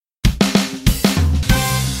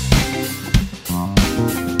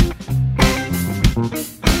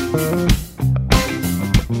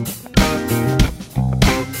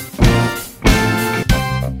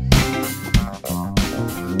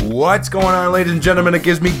What's going on, ladies and gentlemen? It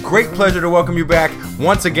gives me great pleasure to welcome you back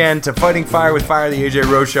once again to Fighting Fire with Fire, the AJ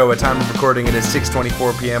Rose Show. At time of recording, it is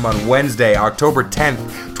 6:24 p.m. on Wednesday, October 10th,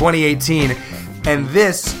 2018. And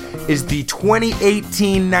this is the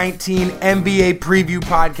 2018-19 NBA Preview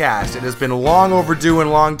Podcast. It has been long overdue and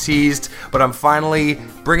long teased, but I'm finally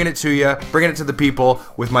bringing it to you, bringing it to the people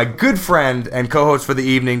with my good friend and co-host for the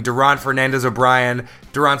evening, Duran Fernandez O'Brien.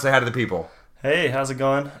 Duran, say hi to the people. Hey, how's it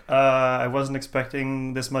going? I wasn't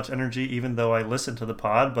expecting this much energy, even though I listened to the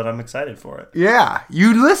pod, but I'm excited for it. Yeah,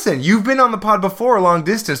 you listen. You've been on the pod before, long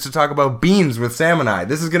distance, to talk about beans with Sam and I.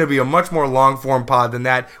 This is going to be a much more long-form pod than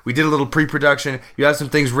that. We did a little pre-production. You have some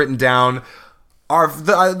things written down.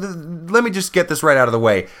 Let me just get this right out of the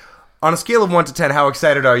way. On a scale of 1 to 10, how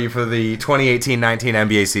excited are you for the 2018-19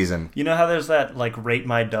 NBA season? You know how there's that, rate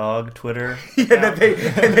my dog Twitter? Yeah,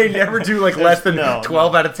 they never do, less than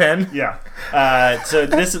 12 out of 10? Yeah. So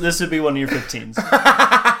this would be one of your 15s.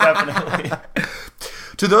 Definitely.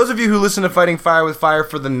 To those of you who listen to Fighting Fire with Fire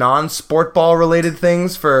for the non-sport ball related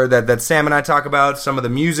things that Sam and I talk about, some of the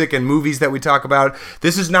music and movies that we talk about,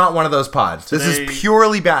 this is not one of those pods. This is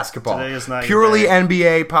purely basketball. Today is not purely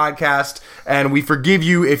NBA podcast, and we forgive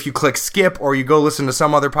you if you click skip or you go listen to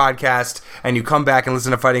some other podcast and you come back and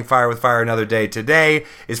listen to Fighting Fire with Fire another day. Today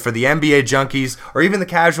is for the NBA junkies or even the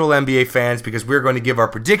casual NBA fans, because we're going to give our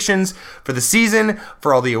predictions for the season,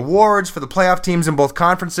 for all the awards, for the playoff teams in both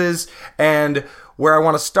conferences, and where I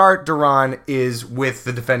want to start, Duran, is with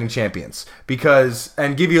the defending champions,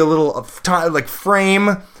 and give you a little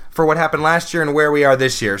frame for what happened last year and where we are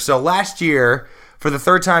this year. So last year, for the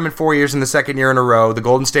third time in 4 years and the second year in a row, the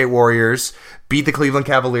Golden State Warriors beat the Cleveland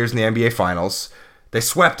Cavaliers in the NBA Finals. They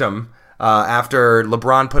swept them after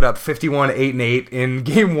LeBron put up 51, 8, and 8 in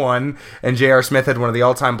Game 1, and J.R. Smith had one of the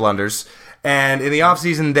all-time blunders. And in the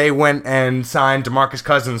offseason, they went and signed DeMarcus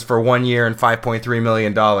Cousins for 1 year and $5.3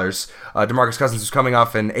 million. DeMarcus Cousins was coming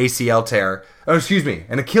off an ACL tear. Oh, excuse me,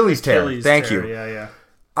 an Achilles tear. Thank you. Yeah.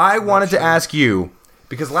 I wanted to ask you,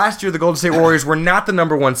 because last year the Golden State Warriors were not the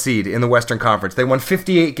number one seed in the Western Conference. They won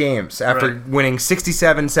 58 games after winning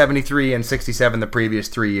 67, 73, and 67 the previous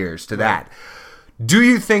 3 years to that. Do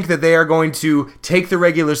you think that they are going to take the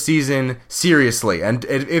regular season seriously? And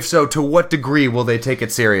if so, to what degree will they take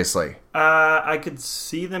it seriously? I could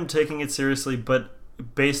see them taking it seriously, but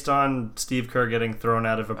based on Steve Kerr getting thrown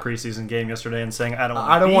out of a preseason game yesterday and saying, I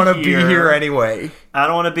don't want to be here anyway. I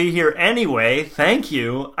don't want to be here anyway. Thank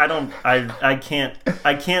you. I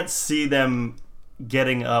can't see them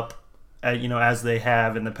getting up, as they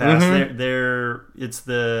have in the past. Mm-hmm.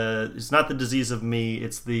 It's not the disease of me.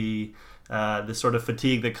 It's the sort of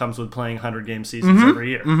fatigue that comes with playing 100-game seasons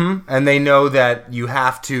every year. Mm-hmm. And they know that you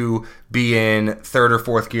have to be in third or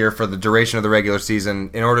fourth gear for the duration of the regular season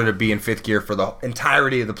in order to be in fifth gear for the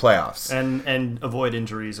entirety of the playoffs. And avoid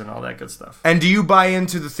injuries and all that good stuff. And do you buy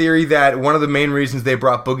into the theory that one of the main reasons they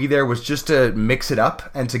brought Boogie there was just to mix it up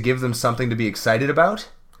and to give them something to be excited about?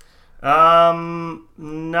 Not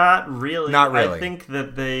really. Not really. I think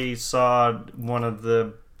that they saw one of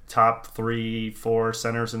the top 3-4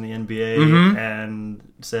 centers in the NBA and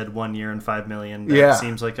said 1 year and $5 million. That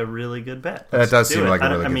seems like a really good bet. That does seem like a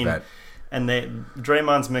really good bet. And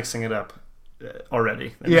Draymond's mixing it up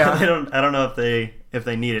already. Yeah. I don't know if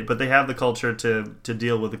they need it, but they have the culture to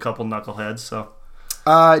deal with a couple knuckleheads. So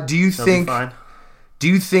do you think that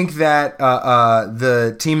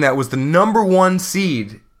the team that was the number one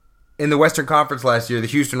seed in the Western Conference last year, the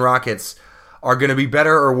Houston Rockets, are going to be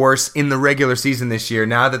better or worse in the regular season this year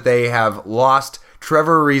now that they have lost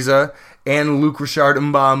Trevor Ariza and Luc Richard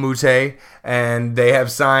Mbah-a-Moute, and they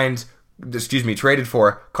have traded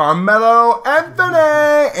for Carmelo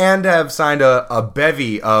Anthony, and have signed a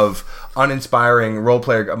bevy of uninspiring role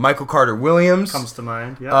player. Michael Carter Williams comes to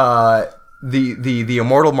mind. Yeah. The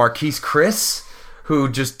immortal Marquise Chris, who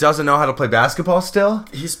just doesn't know how to play basketball still.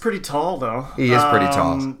 He's pretty tall, though. He is pretty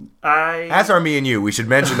tall. As are me and you. We should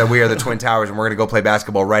mention that we are the Twin Towers, and we're going to go play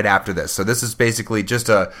basketball right after this. So this is basically just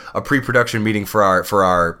a pre-production meeting for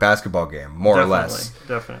our basketball game, more or less.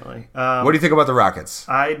 Definitely. What do you think about the Rockets?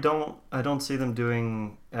 I don't see them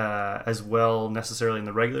doing as well necessarily in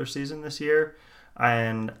the regular season this year,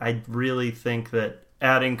 and I really think that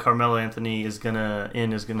adding Carmelo Anthony is gonna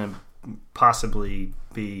possibly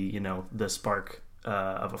be the spark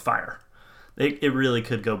of a fire. It really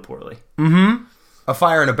could go poorly. Mm-hmm. A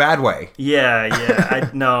fire in a bad way. Yeah.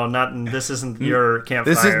 This isn't your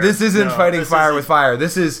campfire. This isn't fighting fire with fire.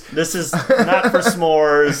 This is not for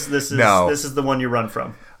s'mores. This is the one you run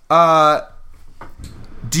from.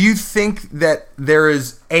 Do you think that there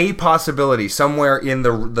is a possibility somewhere in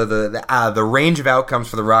the range of outcomes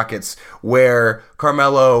for the Rockets where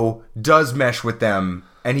Carmelo does mesh with them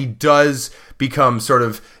and he does become sort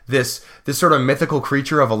of this sort of mythical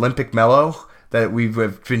creature of Olympic Melo that we've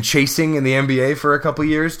been chasing in the NBA for a couple of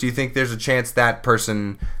years, do you think there's a chance that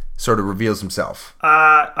person sort of reveals himself?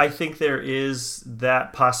 I think there is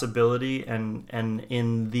that possibility, and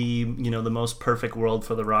in the the most perfect world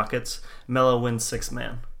for the Rockets, Melo wins sixth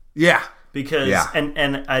man. Yeah. Because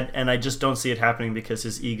and I just don't see it happening because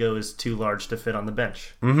his ego is too large to fit on the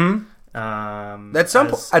bench. That's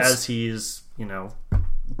simple. As he's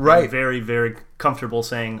right, very very comfortable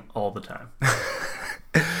saying all the time.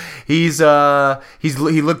 He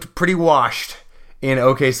looked pretty washed in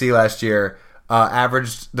OKC last year.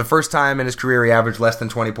 Averaged the first time in his career he averaged less than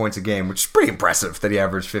 20 points a game, which is pretty impressive that he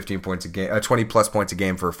averaged 15 points a game, 20 plus points a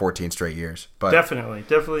game for 14 straight years. But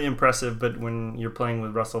definitely impressive. But when you're playing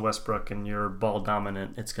with Russell Westbrook and you're ball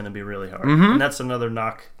dominant, it's going to be really hard. And that's another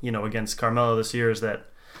knock, against Carmelo this year, is that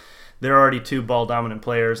there are already two ball dominant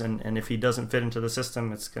players, and if he doesn't fit into the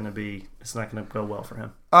system, it's not going to go well for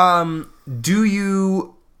him. Do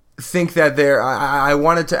you think that I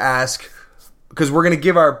wanted to ask, because we're going to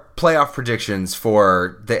give our playoff predictions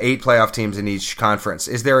for the 8 playoff teams in each conference.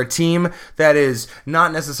 Is there a team that is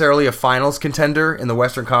not necessarily a finals contender in the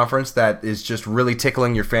Western Conference that is just really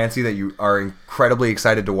tickling your fancy that you are incredibly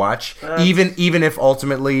excited to watch, even if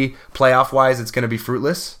ultimately playoff-wise it's going to be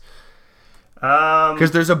fruitless?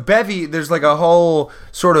 Because there's like a whole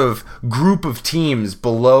sort of group of teams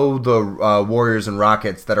below the Warriors and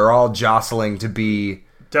Rockets that are all jostling to be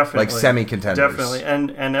definitely like semi-contenders. Definitely,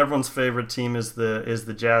 and everyone's favorite team is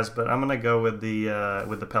the Jazz, but I'm gonna go with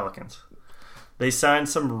the Pelicans. They signed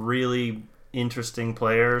some really interesting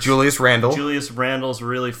players. Julius Randle's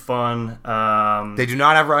really fun. They do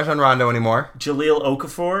not have Rajon Rondo anymore. Jahlil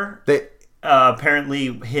Okafor.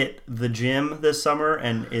 Apparently hit the gym this summer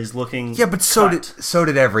and is looking but so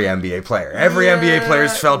did every NBA player. Every NBA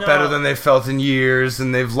player's felt better than they've felt in years,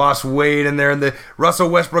 and they've lost weight, and Russell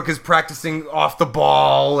Westbrook is practicing off the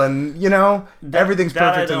ball, and everything's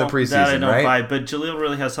perfect in the preseason, that I don't right? buy, but Jahlil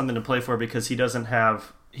really has something to play for because he doesn't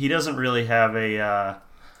really have a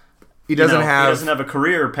he doesn't have a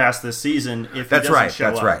career past this season if he doesn't show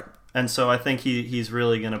up. That's right. And so I think he's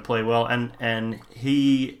really going to play well, and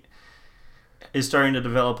he is starting to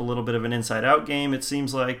develop a little bit of an inside-out game, it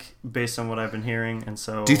seems like, based on what I've been hearing. And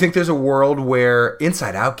so, do you think there's a world where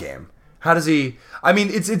inside-out game? How does he? I mean,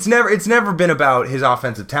 it's never been about his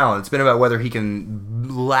offensive talent. It's been about whether he can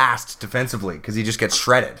last defensively because he just gets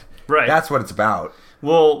shredded. Right. That's what it's about.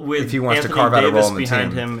 Well, with if he wants Anthony to carve out Davis a role in the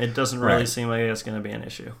behind team. him, it doesn't really seem like that's going to be an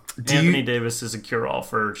issue. Anthony Davis is a cure-all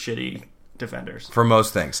for shitty defenders. For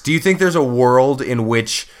most things. Do you think there's a world in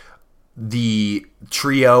which the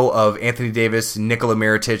trio of Anthony Davis, Nikola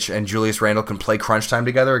Mirotic, and Julius Randle can play crunch time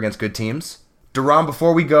together against good teams? Duran,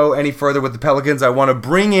 before we go any further with the Pelicans, I want to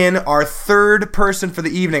bring in our third person for the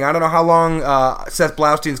evening. I don't know how long Seth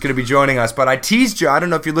Blaustein is going to be joining us, but I teased you. I don't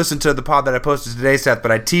know if you listened to the pod that I posted today, Seth,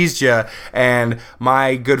 but I teased you, and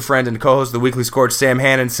my good friend and co-host of the Weekly Scorch, Sam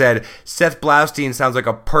Hannon, said, Seth Blaustein sounds like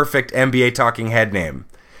a perfect NBA talking head name.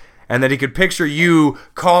 And that he could picture you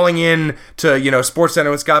calling in to, SportsCenter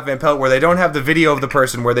with Scott Van Pelt, where they don't have the video of the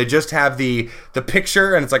person, where they just have the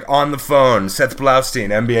picture, and it's like on the phone, Seth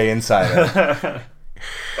Blaustein, NBA insider.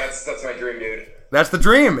 That's my dream, dude. That's the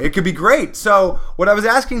dream. It could be great. So what I was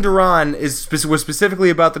asking Duran was specifically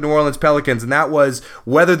about the New Orleans Pelicans, and that was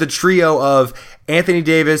whether the trio of Anthony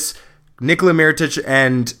Davis, Nikola Mirotic,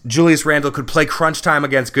 and Julius Randle could play crunch time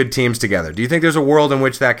against good teams together. Do you think there's a world in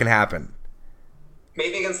which that can happen?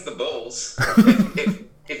 Maybe against the Bulls.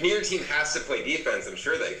 if neither team has to play defense, I'm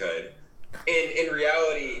sure they could. In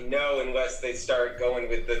reality, no, unless they start going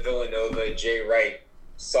with the Villanova, Jay Wright,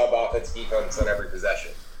 sub-offense defense on every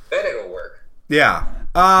possession. Then it'll work. Yeah.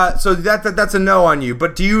 So that's a no on you.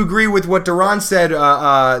 But do you agree with what Duran said,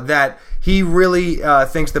 that he really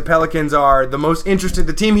thinks the Pelicans are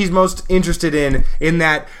the team he's most interested in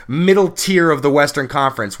that middle tier of the Western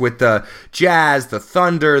Conference with the Jazz, the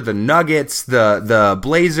Thunder, the Nuggets, the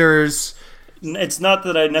Blazers? It's not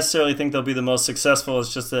that I necessarily think they'll be the most successful.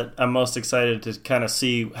 It's just that I'm most excited to kind of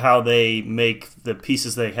see how they make the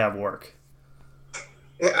pieces they have work.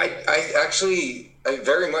 Yeah, I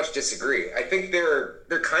very much disagree. I think they're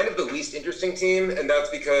kind of the least interesting team, and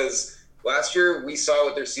that's because last year we saw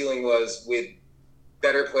what their ceiling was with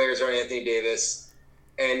better players around Anthony Davis,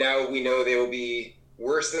 and now we know they will be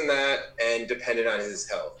worse than that and dependent on his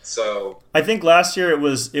health. So I think last year it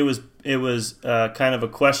was kind of a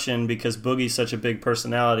question because Boogie's such a big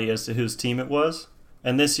personality as to whose team it was,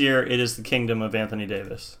 and this year it is the kingdom of Anthony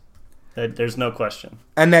Davis. There's no question,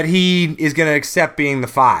 and that he is going to accept being the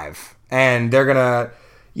 5. And they're going to,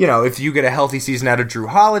 if you get a healthy season out of Drew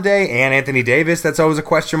Holiday and Anthony Davis, that's always a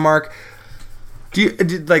question mark. Do you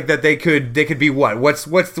like that they could be what? What's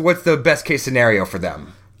the best case scenario for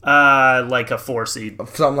them? Like a 4 seed.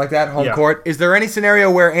 Something like that, home court. Is there any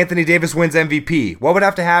scenario where Anthony Davis wins MVP? What would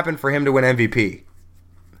have to happen for him to win MVP?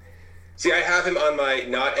 See, I have him on my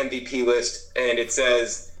not MVP list, and it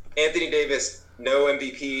says Anthony Davis, no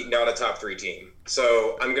MVP, not a top 3 team.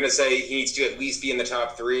 So I'm going to say he needs to at least be in the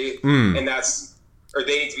top 3, and they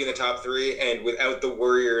need to be in the top 3, and without the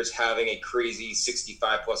Warriors having a crazy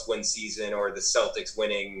 65-plus win season, or the Celtics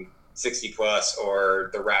winning 60-plus,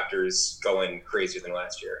 or the Raptors going crazier than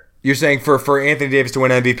last year. You're saying for Anthony Davis to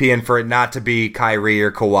win MVP and for it not to be Kyrie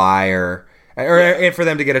or Kawhi and for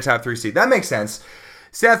them to get a top 3 seed. That makes sense.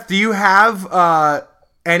 Seth, do you have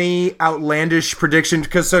any outlandish predictions?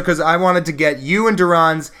 Because I wanted to get you and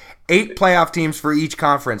Duran's 8 playoff teams for each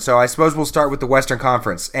conference. So I suppose we'll start with the Western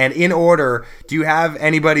Conference. And in order, do you have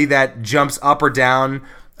anybody that jumps up or down,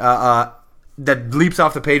 that leaps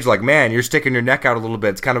off the page like, man, you're sticking your neck out a little bit?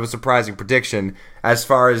 It's kind of a surprising prediction as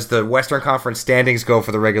far as the Western Conference standings go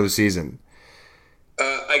for the regular season.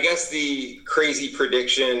 I guess the crazy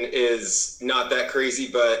prediction is not that crazy,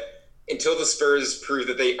 but until the Spurs prove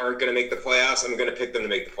that they aren't going to make the playoffs, I'm going to pick them to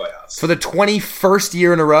make the playoffs. For the 21st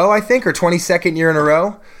year in a row, I think, or 22nd year in a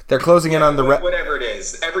row? They're closing in on the... whatever it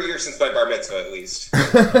is. Every year since my bar mitzvah, at least.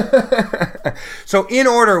 So, in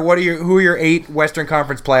order, who are your 8 Western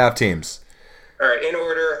Conference playoff teams? All right, in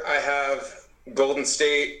order, I have Golden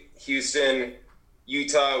State, Houston,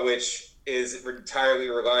 Utah, which is entirely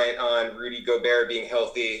reliant on Rudy Gobert being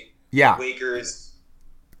healthy. Yeah. Lakers,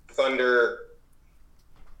 Thunder...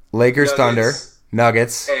 Nuggets, Thunder,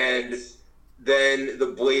 Nuggets. And then the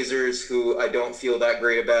Blazers, who I don't feel that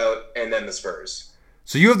great about, and then the Spurs.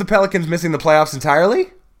 So you have the Pelicans missing the playoffs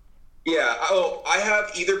entirely? Yeah. I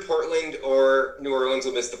have either Portland or New Orleans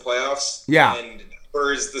will miss the playoffs. Yeah. And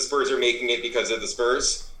the Spurs are making it because of the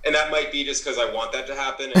Spurs. And that might be just because I want that to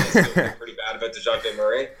happen, and I still feel pretty bad about DeJounte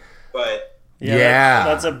Murray. But yeah,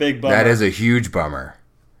 that's a big bummer. That is a huge bummer.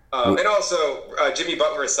 And also, Jimmy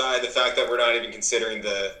Butler aside, the fact that we're not even considering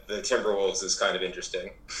the Timberwolves is kind of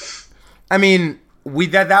interesting. I mean,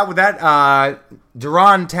 Duran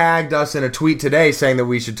tagged us in a tweet today saying that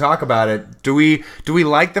we should talk about it. Do we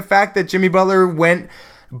like the fact that Jimmy Butler went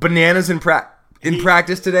bananas in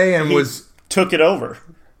practice today and took it over?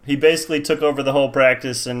 He basically took over the whole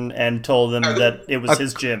practice and told them that it was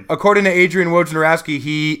his gym. According to Adrian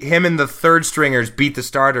Wojnarowski, him and the third stringers beat the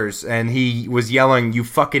starters, and he was yelling, "You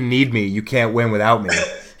fucking need me. You can't win without me."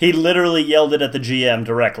 He literally yelled it at the GM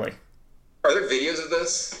directly. Are there videos of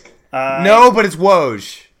this? No, but it's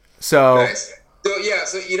Woj. So. Nice. So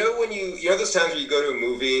when you those times where you go to a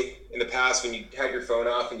movie in the past when you had your phone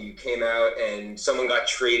off and you came out and someone got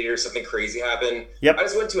traded or something crazy happened. Yep. I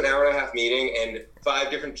just went to an hour and a half meeting and 5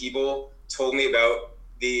 different people told me about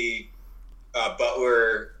the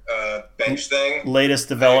Butler bench thing. Latest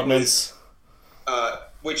developments.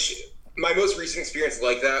 Which my most recent experience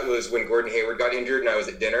like that was when Gordon Hayward got injured and I was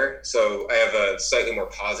at dinner. So I have a slightly more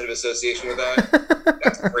positive association with that.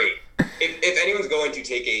 That's great. If anyone's going to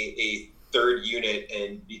take a third unit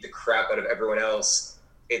and beat the crap out of everyone else,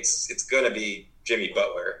 it's gonna be Jimmy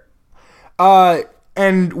Butler.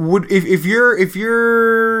 And if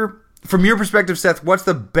you're from your perspective, Seth, what's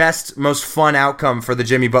the best, most fun outcome for the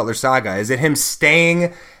Jimmy Butler saga? Is it him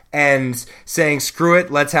staying and saying screw it,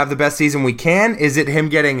 let's have the best season we can? Is it him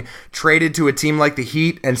getting traded to a team like the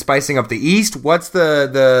Heat and spicing up the East? What's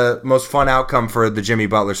the most fun outcome for the Jimmy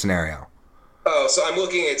Butler scenario? Oh, so I'm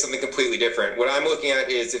looking at something completely different. What I'm looking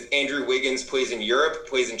at is if Andrew Wiggins plays in Europe,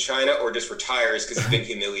 plays in China, or just retires because he's been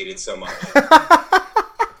humiliated so much. Aside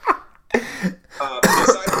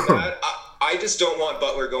from that, I just don't want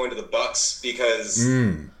Butler going to the Bucks because...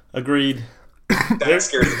 Agreed. That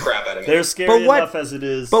scares the crap out of me. They're scary enough as it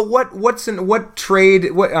is. But what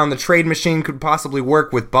trade on the trade machine could possibly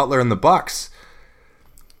work with Butler and the Bucks?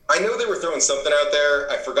 I know they were throwing something out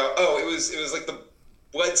there. I forgot. Oh, it was like the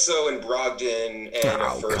Bledsoe and Brogdon and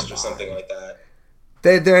a first or something like that.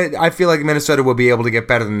 I feel like Minnesota will be able to get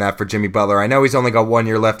better than that for Jimmy Butler. I know he's only got 1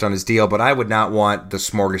 year left on his deal, but I would not want the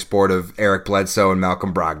smorgasbord of Eric Bledsoe and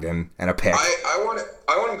Malcolm Brogdon and a pick. I want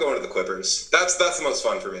him going to the Clippers. That's the most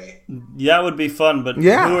fun for me. Yeah, it would be fun, but who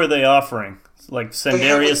are they offering? Like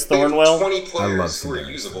Sendarius Thornwell? 20 players who are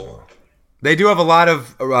usable. They do have a lot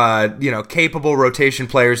of capable rotation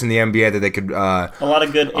players in the NBA that they could a lot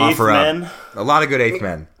of good eighth men. A lot of good eighth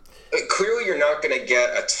men. Clearly, you're not going to get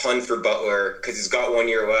a ton for Butler because he's got 1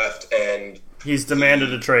 year left, and he's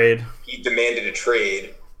demanded a trade. He demanded a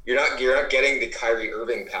trade. You're not getting the Kyrie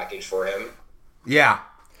Irving package for him. Yeah.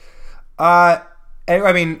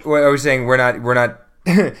 I mean, I was saying we're not.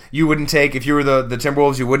 You wouldn't take, if you were the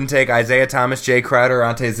Timberwolves, you wouldn't take Isaiah Thomas, Jay Crowder,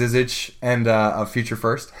 Ante Zizic, and a future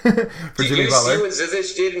first for Jimmy Butler. Did you see what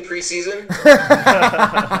Zizic did in preseason?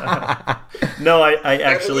 No, I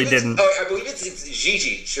actually didn't. I believe it's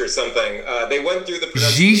Zizic or something. They went through the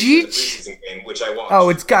preseason game, which I watched. Oh,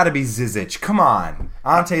 it's got to be Zizic. Come on.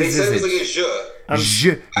 Ante Zizic. They said it was like a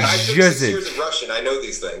zh. I took 6 years of Russian. I know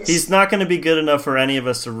these things. He's not going to be good enough for any of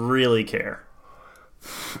us to really care.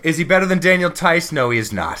 Is he better than Daniel Tice? No, he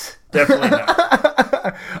is not. Definitely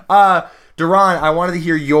not. Duran, I wanted to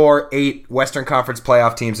hear your 8 Western Conference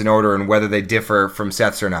playoff teams in order and whether they differ from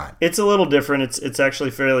Seth's or not. It's a little different. It's actually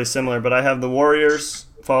fairly similar, but I have the Warriors,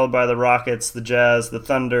 followed by the Rockets, the Jazz, the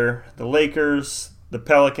Thunder, the Lakers, the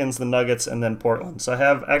Pelicans, the Nuggets, and then Portland. So I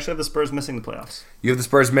have the Spurs missing the playoffs. You have the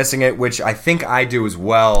Spurs missing it, which I think I do as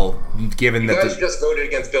well, given that... You guys just voted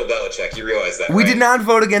against Bill Belichick. You realize that, We right? did not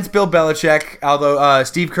vote against Bill Belichick, although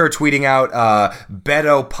Steve Kerr tweeting out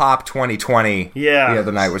Beto Pop 2020 the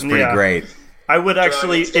other night was pretty great. I would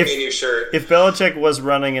actually, John, if Belichick was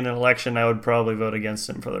running in an election, I would probably vote against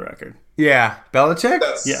him, for the record. Yeah. Belichick?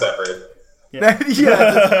 That's separate. Yeah,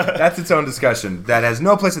 that's its own discussion. That has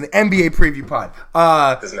no place in the NBA preview pod.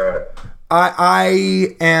 Doesn't know.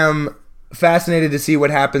 I am fascinated to see what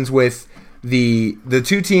happens with the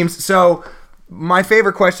 2 teams. So my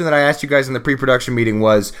favorite question that I asked you guys in the pre-production meeting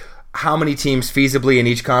was how many teams feasibly in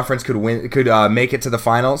each conference could make it to the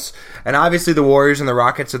finals. And obviously the Warriors and the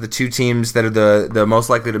Rockets are the 2 teams that are the most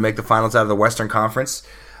likely to make the finals out of the Western Conference.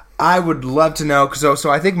 I would love to know. So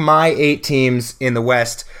I think my 8 teams in the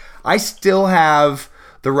West, I still have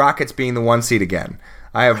the Rockets being the 1 seed again.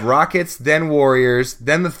 I have Rockets, then Warriors,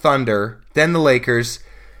 then the Thunder, then the Lakers,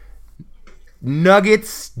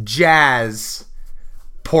 Nuggets, Jazz,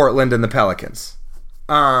 Portland, and the Pelicans.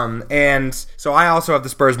 And so I also have the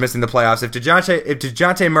Spurs missing the playoffs. If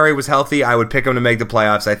DeJounte Murray was healthy, I would pick him to make the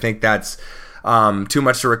playoffs. I think that's too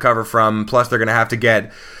much to recover from. Plus, they're going to have to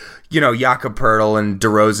get... Jakob Poeltl and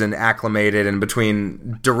DeRozan acclimated, and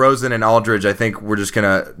between DeRozan and Aldridge, I think we're just going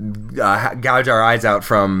to gouge our eyes out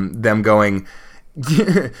from them going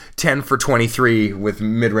 10 for 23 with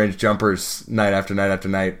mid-range jumpers night after night after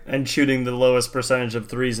night. And shooting the lowest percentage of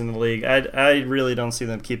threes in the league. I really don't see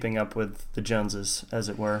them keeping up with the Joneses, as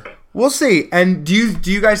it were. We'll see. And do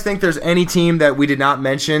you guys think there's any team that we did not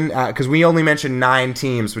mention? Because we only mentioned 9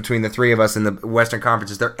 teams between the 3 of us in the Western Conference.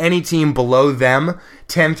 Is there any team below them,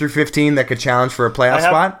 10 through 15, that could challenge for a playoff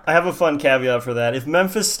spot? I have a fun caveat for that. If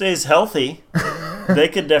Memphis stays healthy, they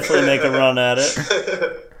could definitely make a run at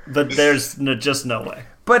it. But there's just no way.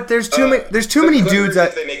 But there's too many dudes that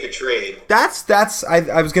if they make a trade.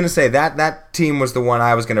 I was gonna say that team was the one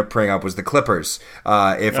I was gonna bring up was the Clippers.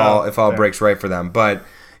 If all breaks right for them, but.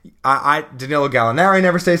 Danilo Gallinari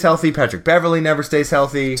never stays healthy. Patrick Beverley never stays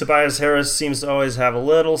healthy. Tobias Harris seems to always have a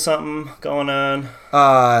little something going on.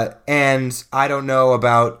 And I don't know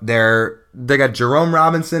about they got Jerome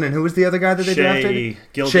Robinson, and who was the other guy that they drafted?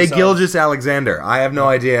 Shai Gilgeous-Alexander. I have no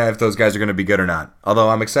idea if those guys are going to be good or not. Although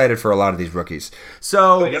I'm excited for a lot of these rookies.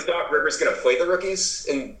 So is Doc Rivers going to play the rookies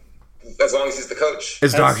as long as he's the coach?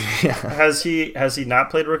 Has he not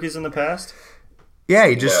played rookies in the past? Yeah,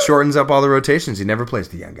 he just shortens up all the rotations. He never plays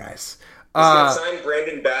the young guys. He's going to sign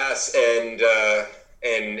Brandon Bass and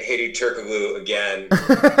Hedy Turkoglu again.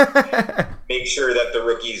 Make sure that the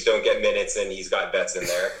rookies don't get minutes, and he's got vets in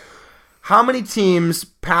there. How many teams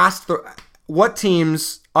what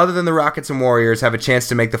teams, other than the Rockets and Warriors, have a chance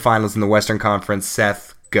to make the finals in the Western Conference?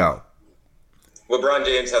 Seth, go. LeBron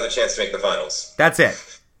James has a chance to make the finals. That's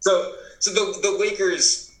it. So the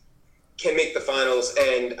Lakers can make the finals,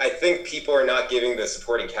 and I think people are not giving the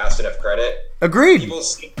supporting cast enough credit. Agreed. People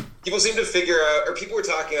seem to figure out, or people were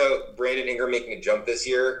talking about Brandon Ingram making a jump this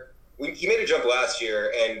year. He made a jump last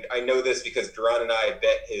year, and I know this because Duran and I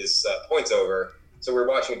bet his points over, so we're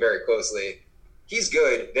watching very closely. He's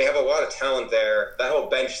good. They have a lot of talent there. That whole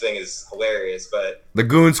bench thing is hilarious, but the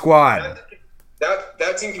Goon Squad.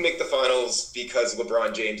 That team can make the finals because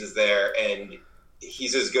LeBron James is there, and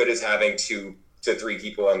he's as good as having 2 to 3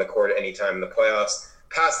 people on the court at any time in the playoffs.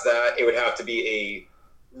 Past that, it would have to be a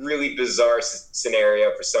really bizarre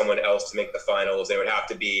scenario for someone else to make the finals. It would have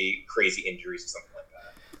to be crazy injuries or something like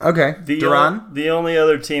that. Okay, Duran? The only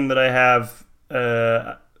other team that I have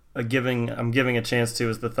I'm giving a chance to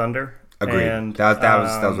is the Thunder. Agreed. And, that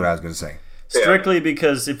was what I was going to say. Strictly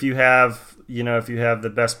because if you have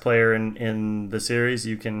the best player in the series,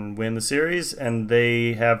 you can win the series, and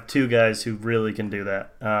they have 2 guys who really can do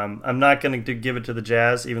that. I'm not going to give it to the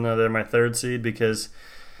Jazz, even though they're my 3rd seed, because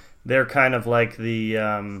they're kind of like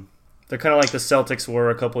the They're kind of like the Celtics were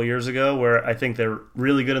a couple years ago, where I think they're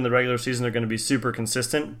really good in the regular season. They're going to be super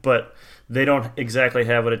consistent, but they don't exactly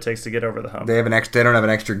have what it takes to get over the hump. They don't have an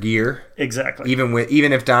extra gear. Exactly.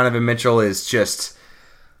 Even if Donovan Mitchell is just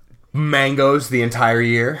mangoes the entire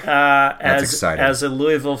year. That's exciting. As a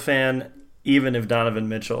Louisville fan, even if Donovan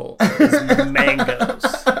Mitchell is mangoes.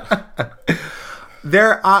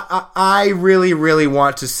 I really, really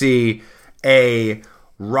want to see a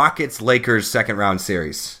Rockets-Lakers second-round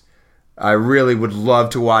series. I really would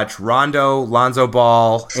love to watch Rondo, Lonzo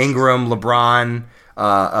Ball, Ingram, LeBron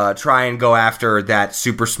try and go after that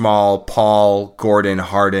super small Paul, Gordon,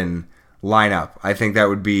 Harden lineup. I think that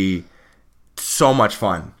would be so much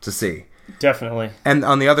fun to see. Definitely. And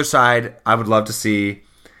on the other side, I would love to see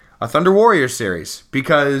a Thunder Warriors series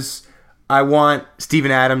because I want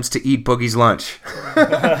Steven Adams to eat Boogie's lunch.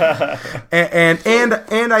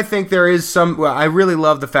 and I think there is some... Well, I really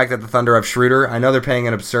love the fact that the Thunder have Schroeder. I know they're paying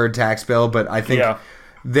an absurd tax bill, but I think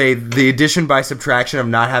the addition by subtraction of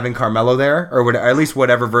not having Carmelo there, or at least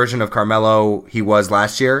whatever version of Carmelo he was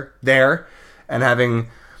last year there, and having...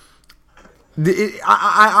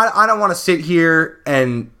 I don't want to sit here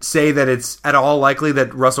and say that it's at all likely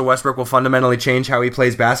that Russell Westbrook will fundamentally change how he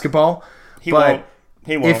plays basketball. He won't.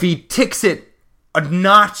 If he ticks it a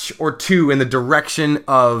notch or two in the direction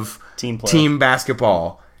of team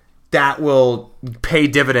basketball, that will pay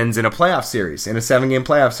dividends in a playoff series, in a 7-game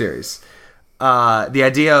playoff series. The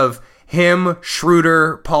idea of him,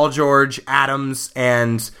 Schroeder, Paul George, Adams,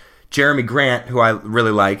 and Jeremy Grant, who I really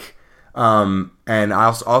like, and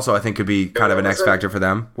also I think could be kind of an X factor for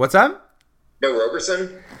them. What's that? No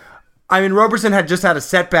Roberson? I mean, Roberson had just had a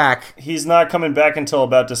setback. He's not coming back until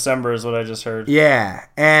about December, is what I just heard. Yeah,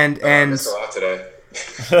 and today.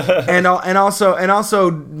 and also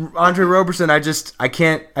Andre Roberson, I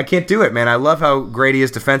can't do it, man. I love how great he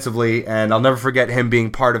is defensively, and I'll never forget him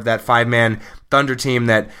being part of that 5-man Thunder team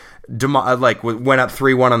that went up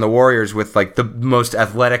 3-1 on the Warriors with like the most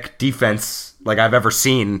athletic defense like I've ever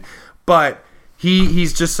seen. But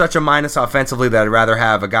he's just such a minus offensively that I'd rather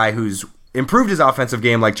have a guy who's improved his offensive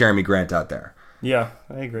game like Jeremy Grant out there. Yeah,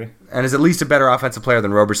 I agree. And is at least a better offensive player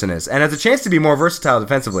than Roberson is. And has a chance to be more versatile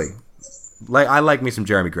defensively. I like me some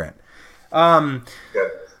Jeremy Grant.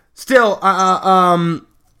 Still,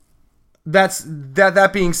 that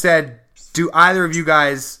being said, do either of you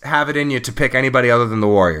guys have it in you to pick anybody other than the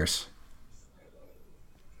Warriors?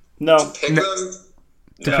 No. To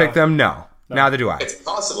pick them? No. Neither do I. It's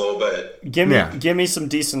possible, but... Give me some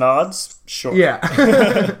decent odds? Sure.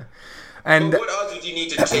 Yeah. And what odds would you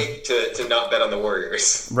need to take to not bet on the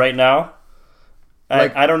Warriors? Right now?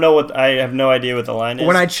 I don't know I have no idea what the line is.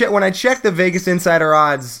 When I checked the Vegas Insider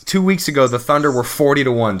odds 2 weeks ago, the Thunder were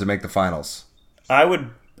 40-1 to make the finals. I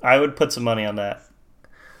would put some money on that.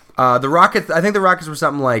 The Rockets, I think the Rockets were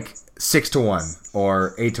something like 6-1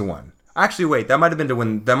 or 8-1. Actually, wait, that might have been to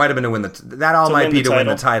win. That might have been to win win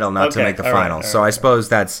the title, not to make the finals. So I suppose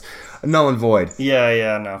that's null and void.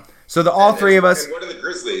 Yeah, no. So all three of us. What are the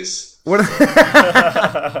Grizzlies?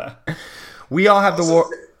 We all have the war.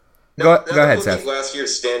 Go ahead, Seth. Last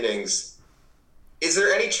year's standings. Is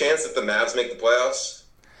there any chance that the Mavs make the playoffs?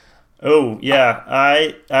 Oh yeah,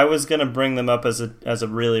 I was gonna bring them up as a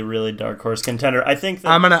really really dark horse contender. I think that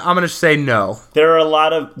I'm gonna say no. There are a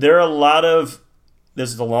lot of.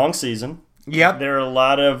 This is a long season. Yep. There are a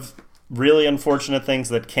lot of really unfortunate things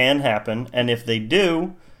that can happen, and if they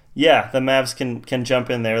do, yeah, the Mavs can jump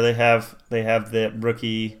in there. They have the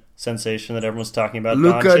rookie sensation that everyone's talking about.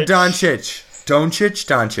 Luka Doncic.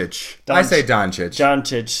 Doncic. I say Doncic.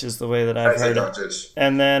 Doncic is the way that I've heard it.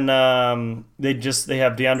 And then they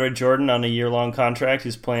have DeAndre Jordan on a year-long contract.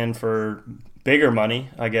 He's playing for bigger money,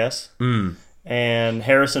 I guess. And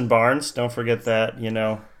Harrison Barnes, don't forget that,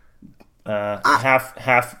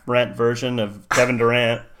 half rent version of Kevin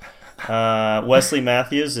Durant. Wesley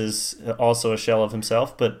Matthews is also a shell of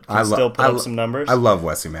himself, but can still put up some numbers. I love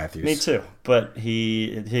Wesley Matthews. Me too, but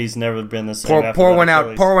he's never been the same. Pour one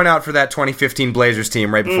out for that 2015 Blazers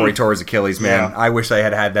team right before he tore his Achilles. Man, yeah. I wish they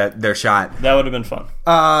had their shot. That would have been fun.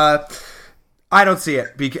 I don't see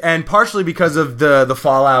it, and partially because of the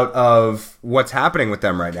fallout of what's happening with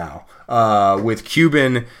them right now, with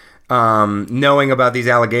Cuban. Knowing about these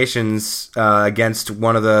allegations against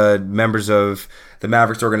one of the members of the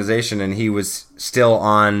Mavericks organization, and he was still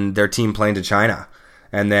on their team plane to China.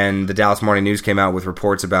 And then the Dallas Morning News came out with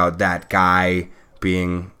reports about that guy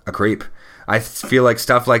being a creep. I feel like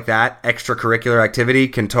stuff like that, extracurricular activity,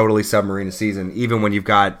 can totally submarine a season, even when you've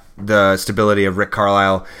got the stability of Rick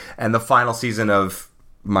Carlisle and the final season of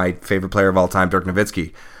my favorite player of all time, Dirk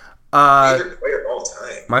Nowitzki. Favorite player of all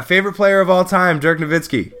time? My favorite player of all time, Dirk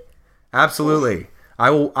Nowitzki. Absolutely.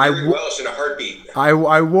 Welsh in a heartbeat. I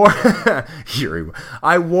wore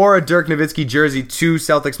I wore a Dirk Nowitzki jersey to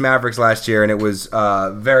Celtics Mavericks last year, and it was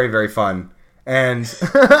very, very fun. And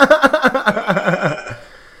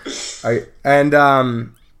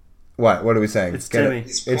what are we saying? It's Timmy.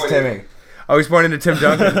 It's Timmy. Oh, he's pointing to Tim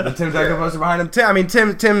Duncan. The Tim Duncan poster behind him.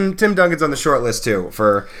 Tim Duncan's on the short list too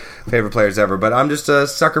for favorite players ever. But I'm just a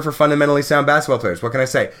sucker for fundamentally sound basketball players. What can I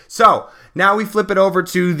say? So now we flip it over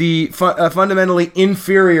to the fundamentally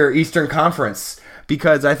inferior Eastern Conference,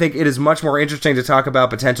 because I think it is much more interesting to talk about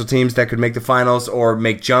potential teams that could make the finals or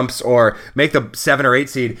make jumps or make the 7 or 8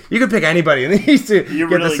 seed. You could pick anybody in the East to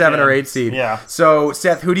get the 7 or 8 seed. Yeah. So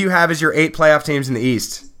Seth, who do you have as your 8 playoff teams in the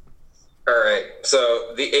East? All right,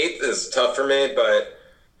 so the 8th is tough for me, but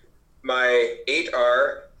my 8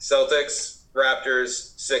 are Celtics,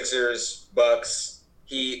 Raptors, Sixers, Bucks,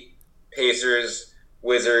 Heat, Pacers,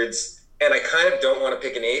 Wizards, and I kind of don't want to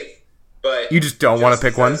pick an 8th, but... You just don't want to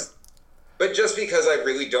pick one? But just because I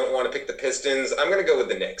really don't want to pick the Pistons, I'm going to go with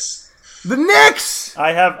the Knicks. The Knicks!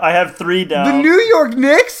 I have 3 down. The New York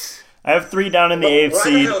Knicks? I have 3 down in the 8th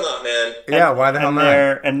seed. Why the hell not, man? Why the hell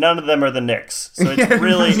not? And none of them are the Knicks. So it's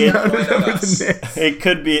really it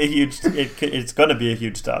could be a huge. It's going to be a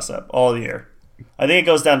huge toss-up all year. I think it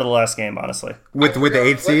goes down to the last game, honestly. With the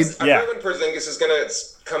 8th seed, I know when Porzingis is going to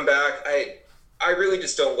come back. I really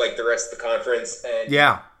just don't like the rest of the conference, and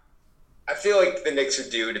I feel like the Knicks are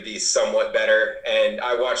due to be somewhat better. And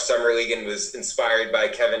I watched Summer League and was inspired by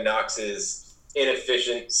Kevin Knox's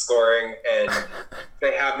inefficient scoring, and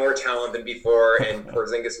they have more talent than before, and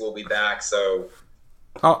Porzingis will be back, so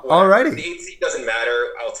alrighty. The 8th seed doesn't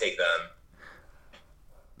matter. I'll take them.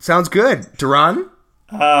 Sounds good. Duran?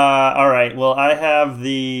 All right. Well, I have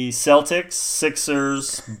the Celtics,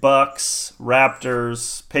 Sixers, Bucks,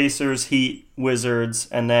 Raptors, Pacers, Heat, Wizards,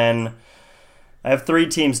 and then I have 3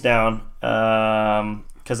 teams down.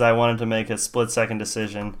 Because I wanted to make a split-second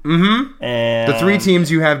decision. Mm-hmm. And the 3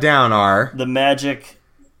 teams you have down are... the Magic,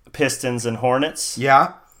 Pistons, and Hornets.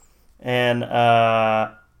 Yeah. And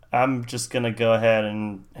I'm just going to go ahead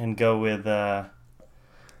and go with... I'm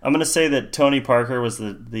going to say that Tony Parker was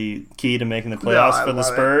the key to making the playoffs for the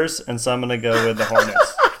Spurs, and so I'm going to go with the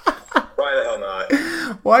Hornets. Why the hell not?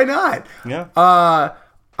 Why not? Yeah.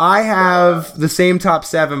 I have the same top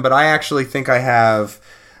 7, but I actually think I have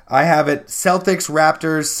it Celtics,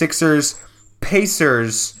 Raptors, Sixers,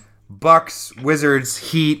 Pacers, Bucks,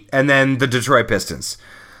 Wizards, Heat, and then the Detroit Pistons.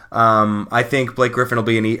 I think Blake Griffin will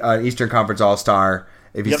be an Eastern Conference All-Star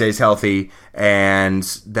if he stays healthy, and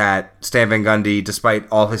that Stan Van Gundy, despite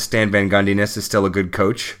all his Stan Van Gundiness, is still a good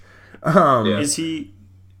coach. Is he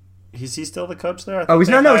still the coach there? He's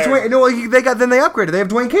not. No, it's Dwayne. No, they upgraded. They have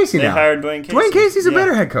Dwayne Casey now. They hired Dwayne Casey. Dwayne Casey's a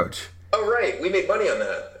better head coach. Oh, right. We made money on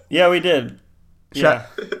that. Yeah, we did. Shout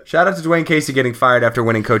out to Dwayne Casey getting fired after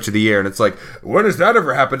winning Coach of the Year, and it's like, when has that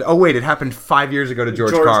ever happened? Oh wait, it happened 5 years ago to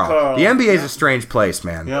George Karl. The NBA is a strange place,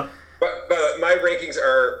 man. Yep. But my rankings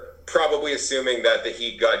are probably assuming that the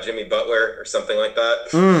Heat got Jimmy Butler or something like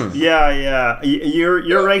that. Yeah. Your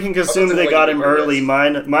rankings assume they got him early.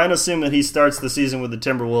 Mine assume that he starts the season with the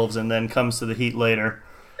Timberwolves and then comes to the Heat later.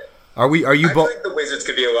 I think the Wizards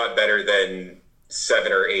could be a lot better than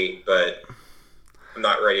 7 or 8, but I'm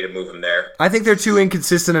not ready to move them there. I think they're too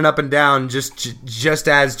inconsistent and up and down, just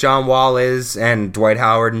as John Wall is, and Dwight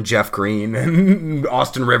Howard and Jeff Green and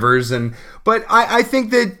Austin Rivers, but I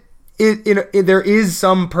think that there is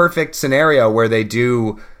some perfect scenario where they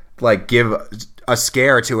do like give a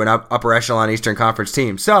scare to an upper echelon Eastern Conference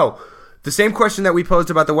team. So the same question that we posed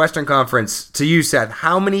about the Western Conference to you, Seth: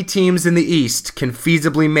 how many teams in the East can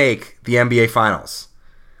feasibly make the NBA Finals?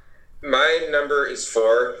 My number is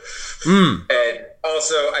 4, and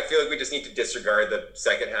also, I feel like we just need to disregard the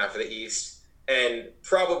second half of the East. And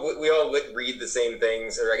probably we all read the same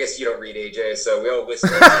things. Or I guess you don't read, AJ, so we all listen.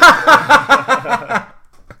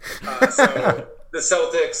 So the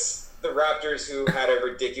Celtics, the Raptors, who had a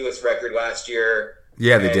ridiculous record last year.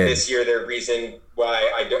 Yeah, they did. This year, their reason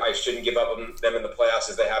why I shouldn't give up on them in the playoffs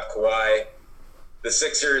is they have Kawhi. The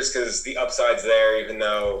Sixers, because the upside's there, even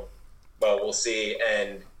though, well, we'll see.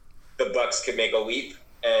 And the Bucks could make a leap.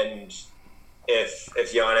 And if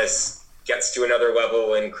Giannis gets to another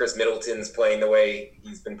level and Chris Middleton's playing the way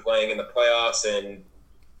he's been playing in the playoffs, and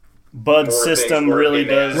Bud's system really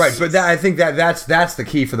does. Right, but I think that's the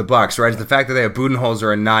key for the Bucks, right? Is the fact that they have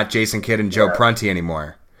Budenholzer and not Jason Kidd and Joe Prunty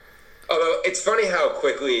anymore. Although it's funny how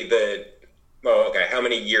quickly how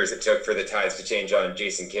many years it took for the tides to change on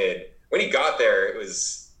Jason Kidd. When he got there, it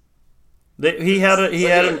was. He had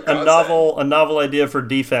a novel idea for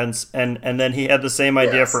defense, and then he had the same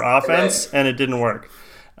idea for offense, and it didn't work.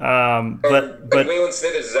 But Waylon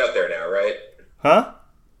Smith is out there now, right? Huh?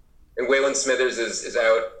 And Waylon Smithers is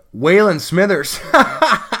out. Waylon Smithers.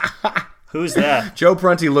 Who's that? Joe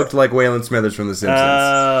Prunty looked like Waylon Smithers from The Simpsons.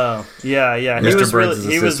 Oh, yeah.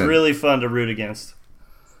 He was really fun to root against.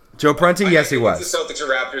 Joe Prunty, yes, he was. It's the Celtics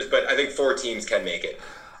or Raptors, but I think 4 teams can make it.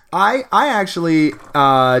 I actually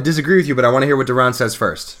disagree with you, but I want to hear what Duran says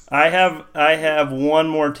first. I have one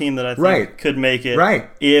more team that I think could make it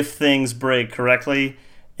if things break correctly.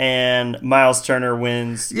 And Miles Turner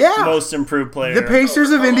wins most improved player. The Pacers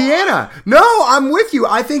of Indiana. No, I'm with you.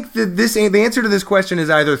 I think that the answer to this question is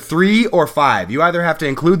either 3 or 5. You either have to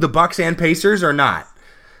include the Bucks and Pacers or not.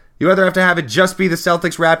 You either have to have it just be the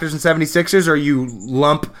Celtics, Raptors, and 76ers, or you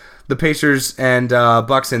lump the Pacers and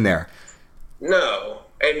Bucks in there. No.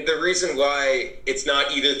 And the reason why it's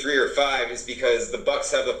not either 3 or 5 is because the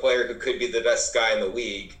Bucks have a player who could be the best guy in the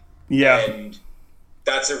league. Yeah. And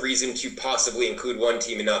that's a reason to possibly include one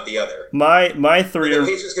team and not the other. My 3 the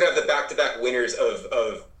Pacers could have the back-to-back winners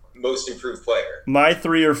of most improved player. My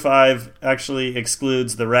 3 or 5 actually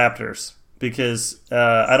excludes the Raptors because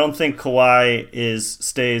I don't think Kawhi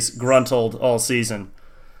stays gruntled all season.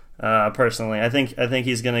 Personally, I think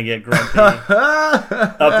he's going to get grumpy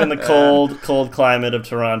up in the cold climate of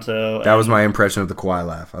Toronto. That was my impression of the Kawhi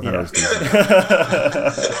laugh. I thought it was decent.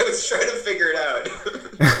 I was trying to figure it out.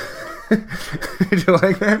 Did you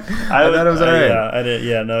like that? I thought it was alright. Yeah, I did.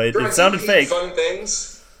 Yeah, no, it sounded fake. Fun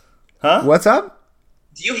things? Huh? What's up?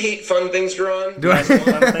 Do you hate fun things, Duran? Do I hate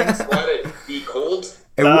fun things? Want it be cold?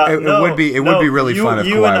 It would be really fun if Kawhi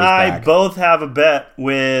was back. You and I both have a bet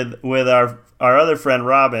with our other friend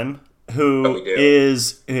Robin, who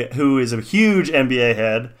is a huge NBA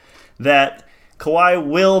head, that Kawhi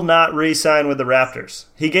will not re-sign with the Raptors.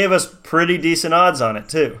 He gave us pretty decent odds on it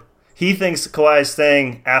too. He thinks Kawhi is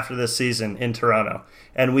staying after this season in Toronto.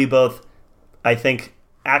 And we both, I think,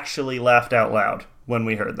 actually laughed out loud when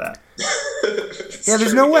we heard that. Yeah,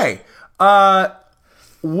 there's no way.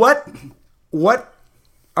 What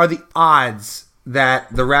are the odds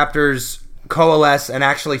that the Raptors coalesce and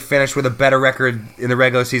actually finish with a better record in the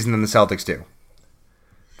regular season than the Celtics do?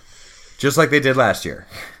 Just like they did last year.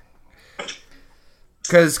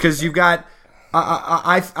 Because you've got...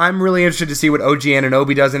 I'm really interested to see what OG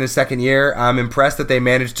Anunoby does in his second year. I'm impressed that they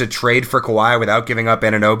managed to trade for Kawhi without giving up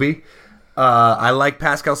Anunoby. I like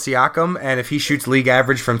Pascal Siakam, and if he shoots league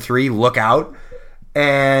average from 3, look out.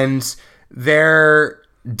 And their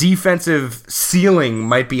defensive ceiling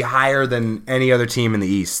might be higher than any other team in the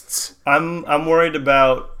East. I'm worried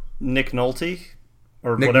about Nick Nolte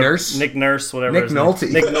or Nick whatever. Nurse? Nick Nurse, whatever. Nick his name.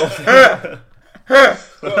 Nolte. Nick Nolte.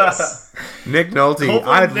 Nick Nolte.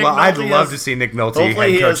 I'd love to see Nick Nolte head coach an NBA team.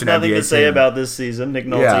 Hopefully he has nothing to say about this season, Nick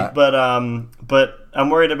Nolte. Yeah. But I'm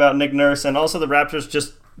worried about Nick Nurse, and also the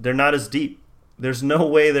Raptors. They're not as deep. There's no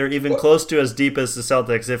way they're even close to as deep as the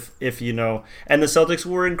Celtics, if you know. And the Celtics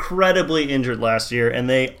were incredibly injured last year, and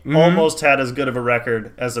they almost had as good of a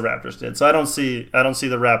record as the Raptors did. So I don't see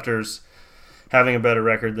the Raptors having a better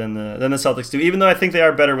record than the Celtics do, even though I think they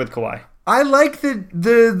are better with Kawhi. I like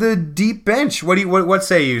the deep bench. What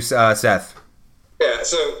say you, Seth? Yeah,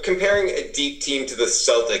 so comparing a deep team to the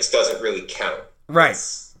Celtics doesn't really count. Right.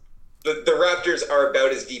 The Raptors are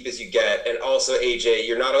about as deep as you get, and also, AJ,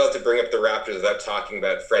 you're not allowed to bring up the Raptors without talking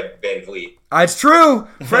about Fred VanVleet. It's true.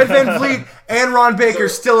 Fred VanVleet and Ron Baker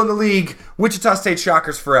still in the league. Wichita State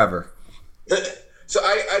Shockers forever. So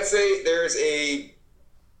I'd say there's a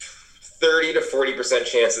 30 to 40%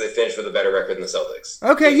 chance that they finish with a better record than the Celtics.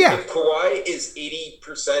 Okay, If Kawhi is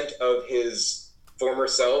 80% of his former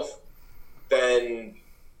self, then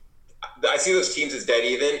I see those teams as dead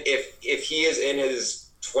even. If he is in his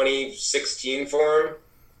 2016 form,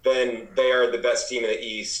 then they are the best team in the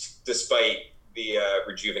East, despite the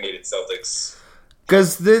rejuvenated Celtics.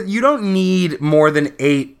 Because you don't need more than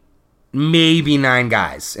 8, maybe 9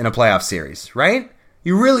 guys in a playoff series, right?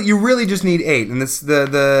 You really just need 8, and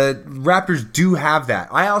the Raptors do have that.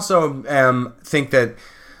 I also think that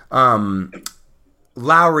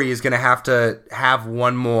Lowry is going to have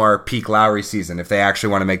one more peak Lowry season if they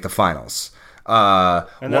actually want to make the finals.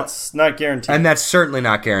 And that's not guaranteed. And that's certainly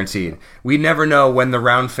not guaranteed. We never know when the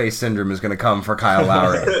round face syndrome is going to come for Kyle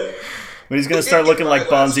Lowry. When he's going to start looking like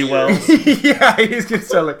Bonzi Wells. Yeah, he's going to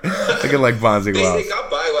start looking like Bonzi Wells. They got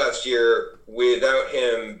by last year without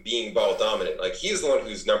him being ball dominant. Like, he's the one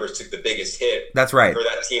whose numbers took the biggest hit. That's right. For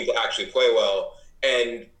that team to actually play well.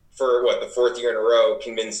 And for, the 4th year in a row,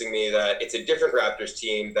 convincing me that it's a different Raptors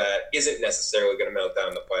team that isn't necessarily going to melt down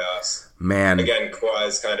in the playoffs. Man. Again,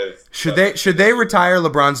 Kawhi's kind of... Should they retire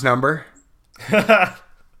LeBron's number? The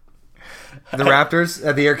Raptors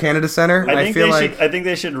at the Air Canada Center? I think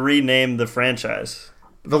they should rename the franchise.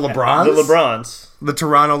 The LeBrons? The LeBrons. The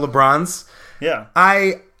Toronto LeBrons? Yeah.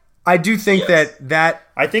 I do think that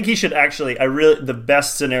I think he should actually. The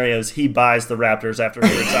best scenario is he buys the Raptors after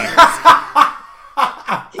he retires.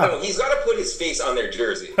 He's got to put his face on their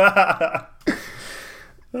jersey. Clutch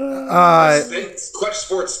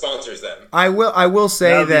Sports sponsors them. I will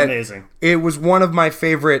say that amazing. It was one of my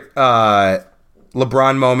favorite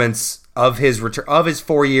LeBron moments of his return of his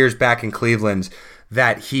 4 years back in Cleveland.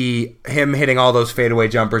 That him hitting all those fadeaway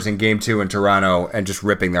jumpers in Game 2 in Toronto and just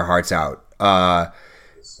ripping their hearts out.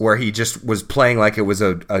 Where he just was playing like it was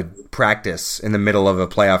a practice in the middle of a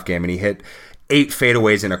playoff game, and he hit 8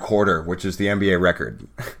 fadeaways in a quarter, which is the NBA record.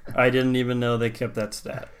 I didn't even know they kept that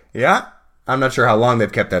stat. Yeah, I'm not sure how long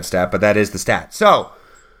they've kept that stat, but that is the stat. So,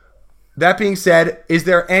 that being said, is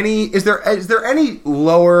there any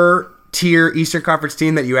lower tier Eastern Conference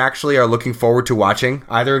team that you actually are looking forward to watching?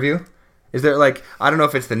 Either of you? Is there I don't know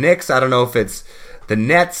if it's the Knicks, I don't know if it's the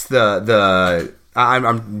Nets,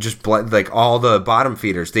 I'm just all the bottom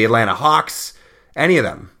feeders, the Atlanta Hawks, any of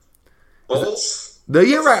them. Bulls?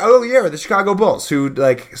 The Chicago Bulls, who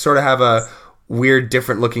sort of have a weird,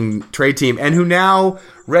 different looking trade team, and who now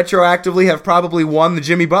retroactively have probably won the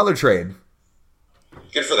Jimmy Butler trade.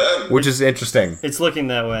 Good for them. Which is interesting. It's looking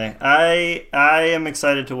that way. I am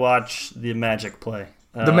excited to watch the Magic play.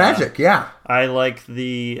 The Magic, yeah. I like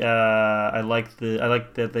that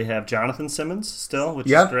they have Jonathan Simmons still,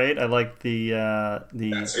 which is great. I like the.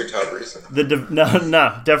 That's your top reason.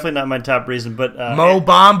 No, definitely not my top reason. But Mo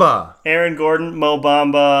Bamba, Aaron Gordon, Mo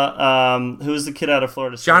Bamba. Who's the kid out of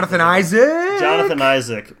Florida State? Jonathan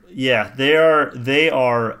Isaac. Yeah, they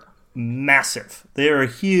are massive. They are a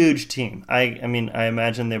huge team. I mean, I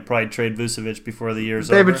imagine they'll probably trade Vucevic before the year's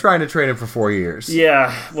over. They've been trying to trade him for 4 years.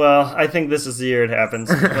 Yeah, well, I think this is the year it happens.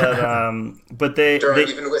 But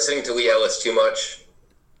you've been listening to Lee Ellis too much.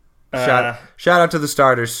 Shout out to the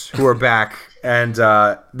starters who are back. And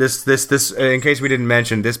this, in case we didn't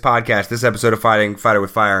mention, this podcast, this episode of Fighter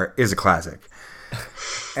with Fire is a classic.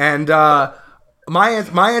 And my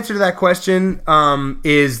answer to that question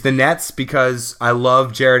is the Nets, because I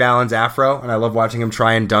love Jared Allen's afro and I love watching him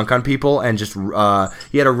try and dunk on people, and just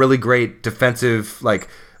he had a really great defensive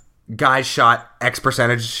guy shot X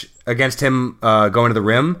percentage against him going to the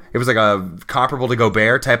rim. It was a comparable to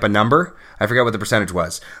Gobert type of number. I forget what the percentage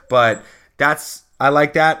was, but I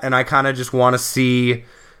like that, and I kind of just want to see.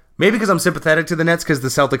 Maybe because I'm sympathetic to the Nets, because the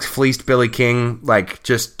Celtics fleeced Billy King,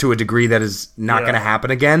 just to a degree that is not going to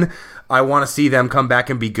happen again. I want to see them come back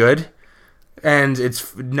and be good. And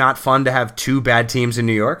it's not fun to have 2 bad teams in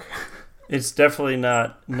New York. It's definitely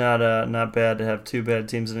not bad to have 2 bad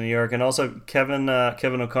teams in New York. And also, Kevin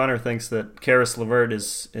O'Connor thinks that Karis LeVert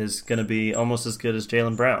is going to be almost as good as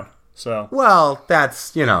Jaylen Brown. So, well,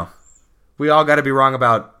 that's, we all got to be wrong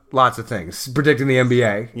about lots of things predicting the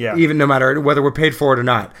NBA, even no matter whether we're paid for it or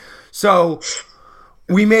not. So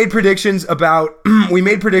we made predictions about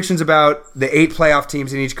the 8 playoff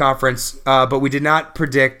teams in each conference, but we did not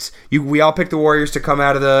predict. We all picked the Warriors to come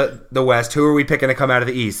out of the West. Who are we picking to come out of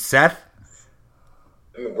the East? Seth?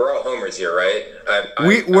 I mean, we're all homers here, right?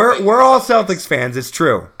 We're all Celtics fans. It's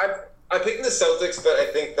true. I'm picking the Celtics, but I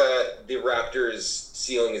think that the Raptors'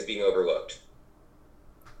 ceiling is being overlooked.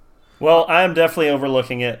 Well, I am definitely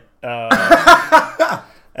overlooking it, and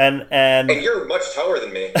you're much taller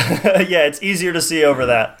than me. Yeah, it's easier to see over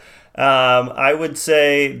that. I would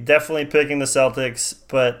say definitely picking the Celtics,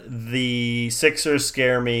 but the Sixers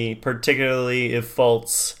scare me, particularly if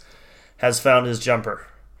Fultz has found his jumper.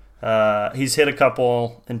 He's hit a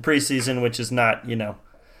couple in preseason, which is not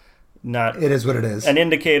it is what it is, an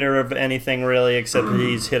indicator of anything really, except that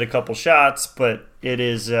he's hit a couple shots. But it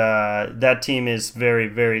is that team is very,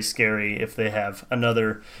 very scary if they have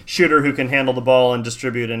another shooter who can handle the ball and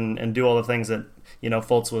distribute and do all the things that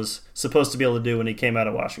Fultz was supposed to be able to do when he came out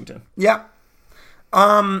of Washington. Yeah.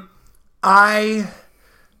 I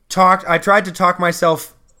tried to talk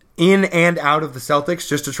myself in and out of the Celtics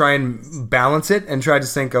just to try and balance it, and tried to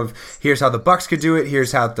think of, here's how the Bucks could do it,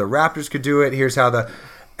 here's how the Raptors could do it,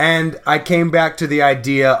 and I came back to the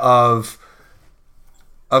idea of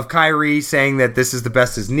Kyrie saying that this is the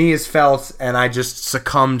best his knee has felt, and I just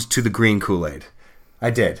succumbed to the green Kool-Aid. I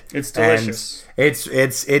did. It's delicious. And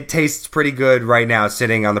it tastes pretty good right now,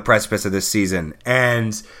 sitting on the precipice of this season.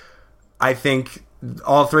 And I think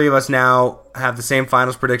all 3 of us now have the same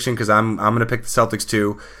finals prediction, because I'm going to pick the Celtics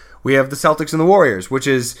too. We have the Celtics and the Warriors, which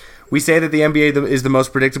is, we say that the NBA is the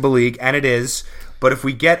most predictable league, and it is. But if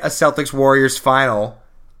we get a Celtics-Warriors final,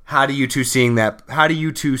 how do you two see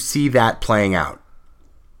that playing out?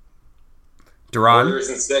 Duran? Warriors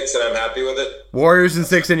in 6, and I'm happy with it. Warriors in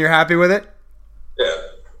 6, and you're happy with it? Yeah.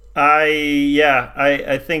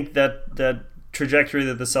 I think that trajectory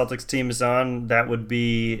that the Celtics team is on, that would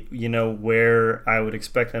be, where I would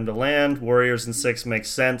expect them to land. Warriors in 6 makes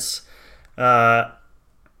sense. But,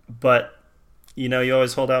 you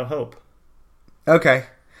always hold out hope. Okay.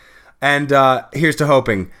 And here's to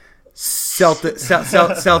hoping. Celtics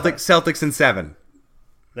in 7.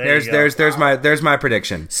 There's my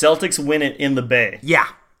prediction. Celtics win it in the Bay. Yeah.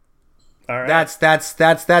 All right.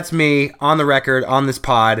 That's me on the record on this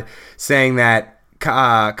pod saying that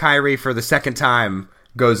Kyrie for the second time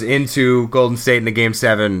goes into Golden State in a Game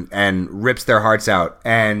 7 and rips their hearts out.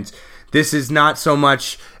 And this is not so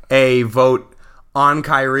much a vote on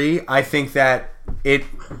Kyrie. I think that it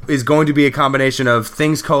is going to be a combination of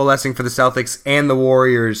things coalescing for the Celtics and the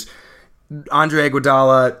Warriors. Andre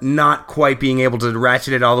Iguodala not quite being able to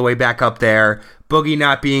ratchet it all the way back up there. Boogie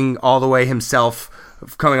not being all the way himself,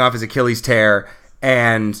 coming off his Achilles tear,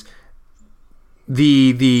 and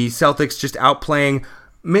the Celtics just outplaying.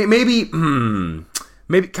 Maybe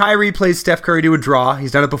Kyrie plays Steph Curry to a draw.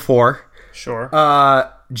 He's done it before. Sure.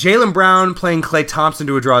 Jaylen Brown playing Klay Thompson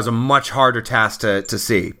to a draw is a much harder task to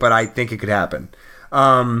see, but I think it could happen.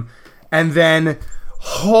 And then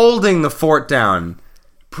holding the fort down,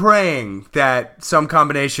 praying that some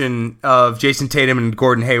combination of Jason Tatum and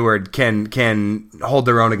Gordon Hayward can hold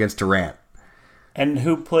their own against Durant. And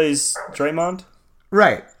who plays Draymond?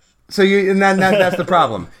 Right. So that's the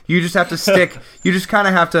problem. You just have to stick. You just kind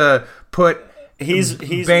of have to put. He's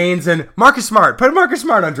Baines and Marcus Smart. Put Marcus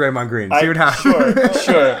Smart on Draymond Green. See what happens.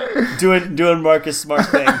 Sure. Doing Marcus Smart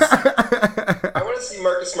things. I want to see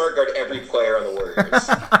Marcus Smart guard every player on the Warriors.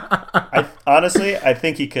 I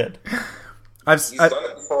think he could. He's done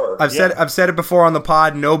it before. I've said it before on the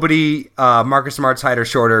pod. Nobody, Marcus Smart's height or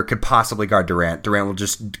shorter, could possibly guard Durant. Durant will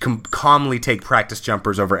just calmly take practice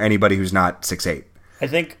jumpers over anybody who's not 6'8". I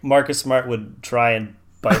think Marcus Smart would try and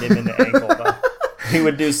bite him in the ankle, though. He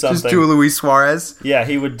would do something. Just do a Luis Suarez? Yeah,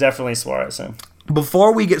 he would definitely Suarez him.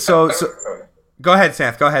 Before we get... So go ahead,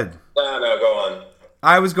 Seth. Go ahead. No, go on.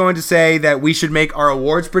 I was going to say that we should make our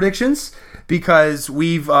awards predictions because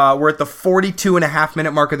we're at the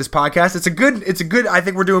 42.5-minute mark of this podcast. It's a good. I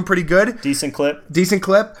think we're doing pretty good. Decent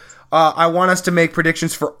clip. I want us to make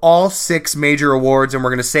predictions for all 6 major awards, and we're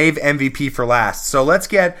going to save MVP for last. So let's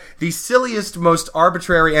get the silliest, most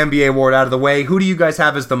arbitrary NBA award out of the way. Who do you guys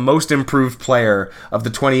have as the most improved player of the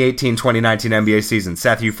 2018-2019 NBA season?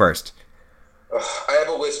 Seth, you first. I have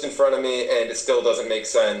a list in front of me, and it still doesn't make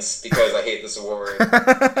sense because I hate this award. And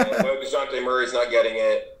I know DeJounte Murray's not getting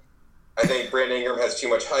it. I think Brandon Ingram has too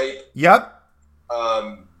much hype. Yep.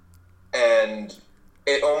 And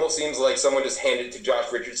it almost seems like someone just handed it to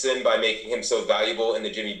Josh Richardson by making him so valuable in the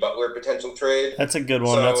Jimmy Butler potential trade. That's a good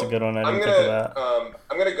one. I didn't think of that.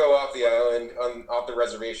 I'm going to go off the island, off the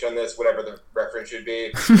reservation on this, whatever the reference should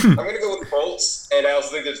be. I'm going to go with Colts, and I also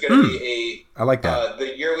think there's going to be I like that.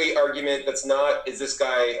 The yearly argument that's not, should this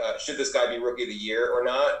guy be Rookie of the Year or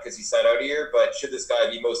not, because he sat out a year, but should this guy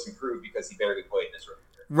be most improved because he barely played in his rookie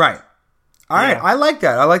year? Right. All right. I like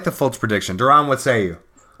that. I like the Fultz prediction. Duran, what say you?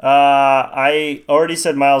 I already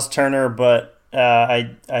said Miles Turner, but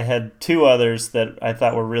I had 2 others that I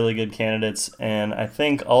thought were really good candidates, and I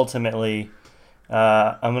think ultimately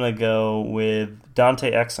I'm going to go with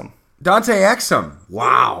Dante Exum. Dante Exum.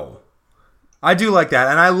 Wow. I do like that,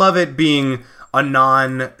 and I love it being a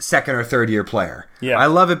non-second or third year player. Yeah. I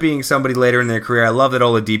love it being somebody later in their career. I love that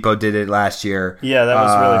Oladipo did it last year. Yeah, that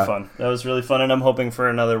was really fun. That was really fun, and I'm hoping for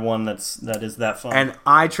another one that is that fun. And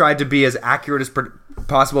I tried to be as accurate as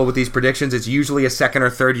possible with these predictions. It's usually a second or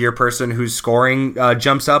third year person whose scoring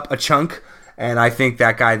jumps up a chunk, and I think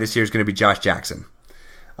that guy this year is going to be Josh Jackson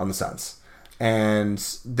on the Suns. And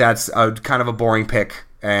that's kind of a boring pick,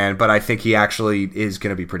 but I think he actually is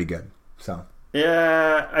going to be pretty good. So.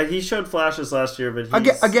 Yeah, he showed flashes last year, but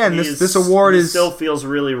this award still feels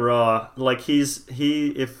really raw. Like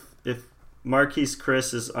if Marquise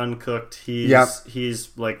Chris is uncooked, he's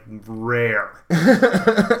like rare.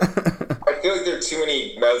 I feel like there are too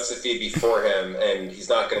many mouths to feed before him, and he's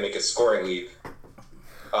not going to make a scoring leap.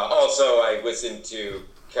 Also, I listened to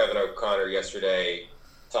Kevin O'Connor yesterday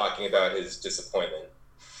talking about his disappointment.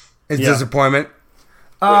 Disappointment.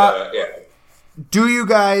 Yeah. Do you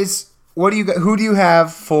guys? Who do you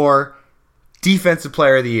have for Defensive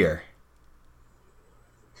Player of the Year?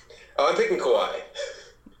 I'm picking Kawhi.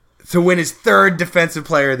 To win his 3rd Defensive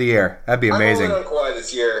Player of the Year. That'd be amazing. I'm all in on Kawhi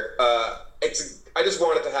this year. I just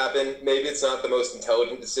want it to happen. Maybe it's not the most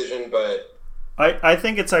intelligent decision, but... I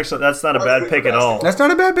think it's actually... That's not a bad pick at all. That's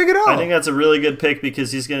not a bad pick at all. I think that's a really good pick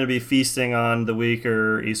because he's going to be feasting on the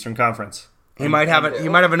weaker Eastern Conference. He might have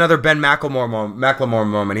another Ben McLemore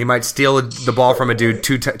moment. He might steal the ball from a dude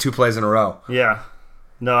two plays in a row. Yeah.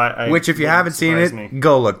 No, which if you haven't seen it,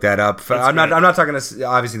 go look that up. I'm not talking to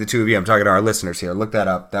obviously the two of you. I'm talking to our listeners here. Look that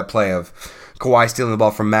up. That play of Kawhi stealing the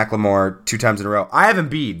ball from McLemore 2 times in a row. I have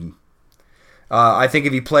Embiid. I think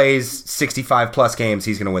if he plays 65 plus games,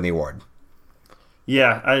 he's going to win the award.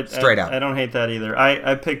 Yeah, straight out. I don't hate that either.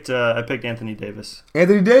 I picked Anthony Davis.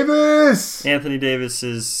 Anthony Davis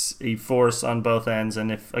is a force on both ends,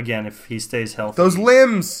 and if he stays healthy, those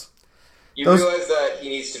limbs. You realize that he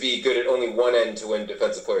needs to be good at only one end to win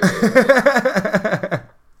Defensive Player of the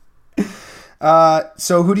Year.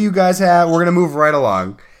 So who do you guys have? We're gonna move right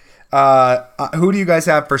along. Who do you guys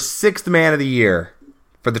have for 6th man of the year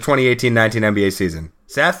for the 2018-19 NBA season?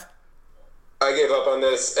 Seth? I gave up on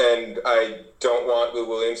this, and I don't want Lou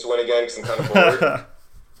Williams to win again because I'm kind of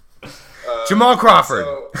bored. Jamal Crawford.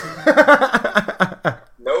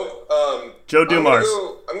 Nope. Joe Dumars.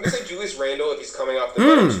 I'm going to say Julius Randle if he's coming off the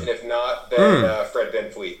bench, and if not, then Fred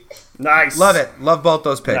VanVleet. Nice. Love it. Love both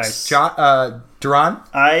those picks. Nice. Duran?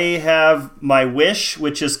 I have my wish,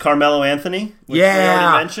 which is Carmelo Anthony, which we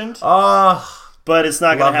already mentioned. Oh, but it's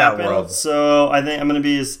not going to happen. World. So I think it's going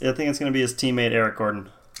to be his teammate Eric Gordon.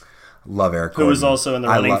 Love Eric Gordon. Who was also in the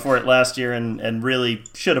running for it last year and really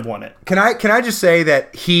should have won it. Can I just say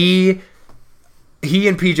that he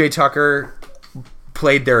and PJ Tucker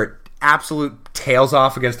played their absolute tails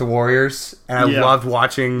off against the Warriors, and I loved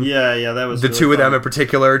watching that was the really two fun. of them in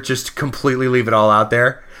particular just completely leave it all out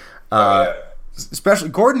there. Especially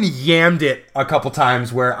Gordon yammed it a couple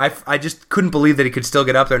times where I just couldn't believe that he could still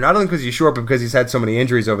get up there, not only because he's short but because he's had so many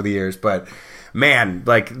injuries over the years. But man,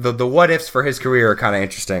 like the what ifs for his career are kind of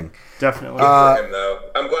interesting. Definitely. For him, though.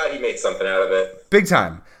 I'm glad he made something out of it. Big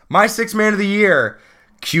time. My 6th man of the year,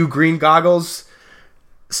 Q Green Goggles,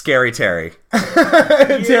 Scary Terry.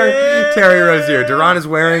 Terry Rozier. Duran is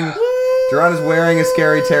wearing a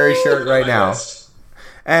Scary Terry shirt right now.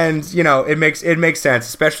 And, it makes sense,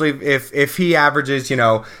 especially if he averages,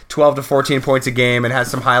 12 to 14 points a game and has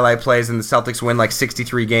some highlight plays and the Celtics win like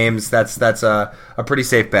 63 games. That's a pretty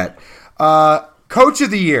safe bet. Coach of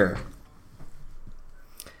the year.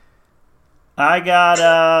 I got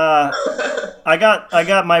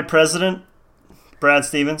my president, Brad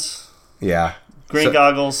Stevens. Yeah. Green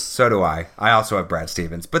goggles. So do I. I also have Brad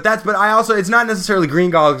Stevens. But I also, it's not necessarily green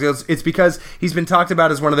goggles. It's because he's been talked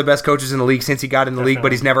about as one of the best coaches in the league since he got in the league,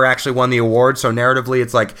 but he's never actually won the award. So narratively,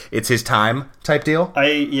 it's like, it's his time deal.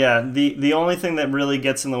 The only thing that really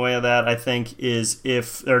gets in the way of that, I think, is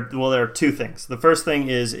there are two things. The first thing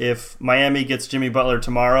is if Miami gets Jimmy Butler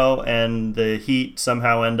tomorrow and the Heat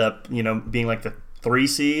somehow end up, being like the 3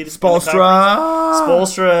 seed.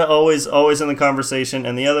 Spoelstra always in the conversation,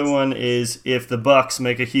 and the other one is if the Bucks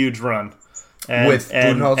make a huge run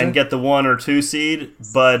and get the 1 or 2 seed,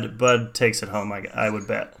 Bud takes it home. I would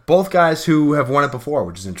bet. Both guys who have won it before,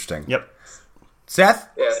 which is interesting. Yep. Seth?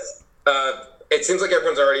 Yes. It seems like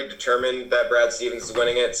everyone's already determined that Brad Stevens is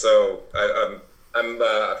winning it, so I've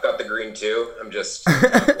got the green too. I'm just not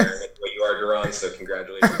wearing it what you are, Duran. So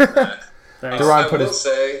congratulations on that. Thanks. I will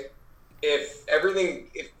say. If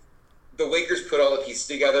the Lakers put all the pieces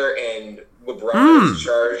together and LeBron is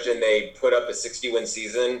charged and they put up a 60-win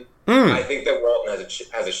season, I think that Walton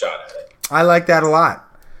has a shot at it. I like that a lot.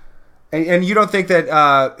 And you don't think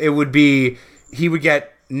that he would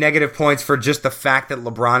get negative points for just the fact that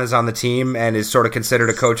LeBron is on the team and is sort of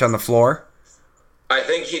considered a coach on the floor? I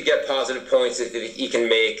think he'd get positive points if he can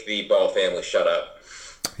make the Ball family shut up.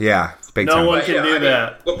 Yeah, big time. No one can do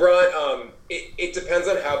that. LeBron, it depends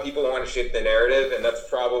on how people want to shape the narrative, and that's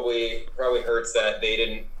probably hurts that they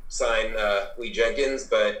didn't sign Lee Jenkins,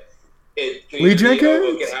 but it can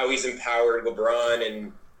look at how he's empowered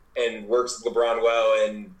LeBron and works with LeBron well,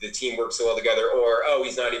 and the team works so well together, or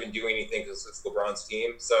he's not even doing anything because it's LeBron's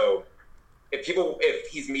team. So if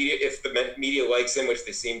the media likes him, which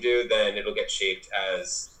they seem to, then it'll get shaped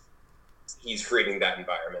as he's creating that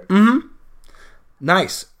environment. Mm-hmm.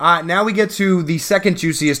 Nice. Now we get to the second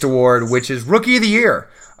juiciest award, which is Rookie of the Year.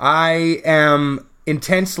 I am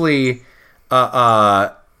intensely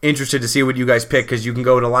interested to see what you guys pick because you can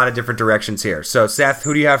go in a lot of different directions here. So, Seth,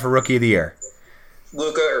 who do you have for Rookie of the Year?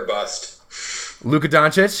 Luka or bust. Luka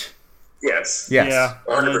Doncic? Yes. Yeah.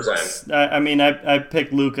 100%. I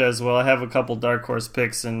picked Luka as well. I have a couple dark horse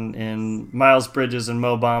picks in Miles Bridges and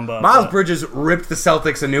Mo Bamba. Miles Bridges ripped the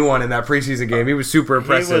Celtics a new one in that preseason game. He was super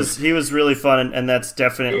impressive. He was really fun, and that's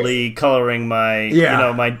definitely coloring my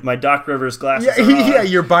my Doc Rivers glasses. Yeah,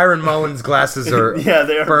 your Byron Mullins glasses are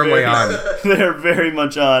they're firmly on. They're very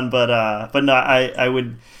much on, but no, I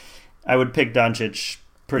would pick Doncic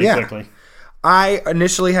pretty quickly. I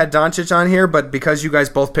initially had Doncic on here, but because you guys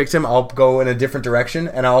both picked him, I'll go in a different direction,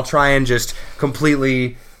 and I'll try and just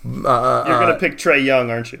completely You're going to pick Trae Young,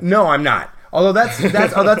 aren't you? No, I'm not. Although that's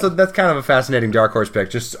kind of a fascinating dark horse pick.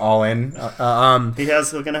 Just all in. He's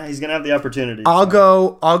gonna have the opportunity. I'll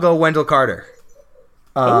go Wendell Carter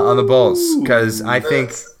on the Bulls because I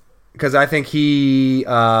think he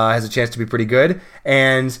has a chance to be pretty good.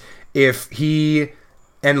 And if he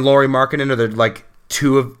and Lauri Markkanen are the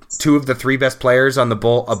two of the three best players on a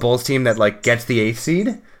Bulls team that gets the 8th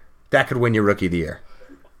seed, that could win you Rookie of the Year.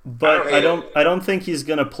 But I don't think he's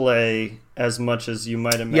going to play as much as you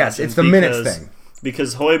might imagine. Yes, it's the minutes thing.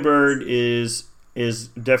 Because Hoiberg is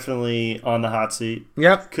definitely on the hot seat.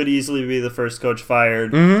 Yep. Could easily be the first coach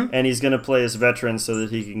fired. Mm-hmm. And he's going to play as veteran so that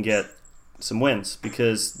he can get some wins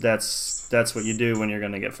because that's what you do when you're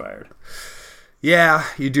going to get fired. Yeah,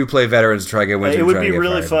 you do play veterans to try to get wins. It would be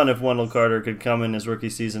really fun if Wendell Carter could come in his rookie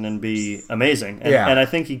season and be amazing. And I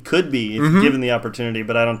think he could be if given the opportunity,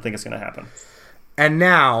 but I don't think it's going to happen. And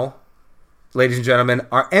now, ladies and gentlemen,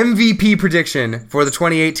 our MVP prediction for the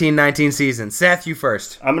 2018-19 season. Seth, you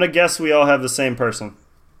first. I'm going to guess we all have the same person.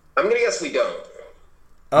 I'm going to guess we don't.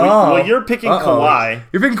 Well, you're picking Kawhi.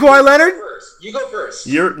 You're picking Kawhi Leonard? You go first.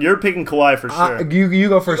 You're picking Kawhi for sure. You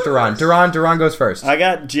go first, Duran. Duran goes first. I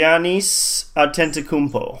got Giannis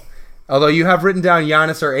Antetokounmpo. Although you have written down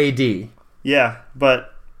Giannis or AD. Yeah,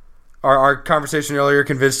 but our conversation earlier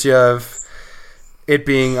convinced you of it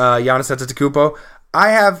being Giannis Antetokounmpo. I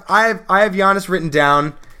have Giannis written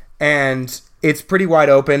down, and it's pretty wide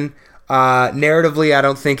open. Narratively, I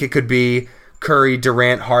don't think it could be Curry,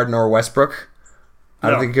 Durant, Harden, or Westbrook. I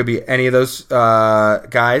don't think it could be any of those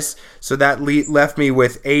guys. So that left me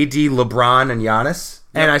with AD, LeBron, and Giannis,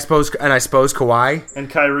 and I suppose Kawhi and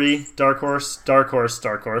Kyrie. Dark horse.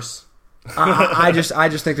 I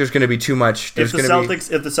just think there's going to be too much. If the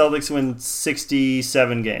Celtics win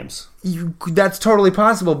 67 games, that's totally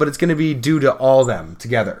possible, but it's going to be due to all them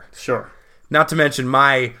together. Sure. Not to mention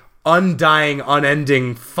my undying,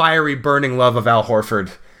 unending, fiery, burning love of Al Horford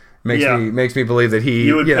makes me believe that he.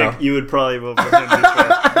 You would probably vote for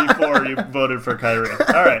him before you voted for Kyrie.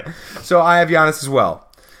 All right. So I have Giannis as well.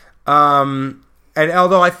 And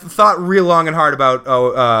although I thought real long and hard about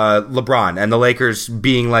LeBron and the Lakers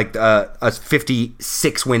being like a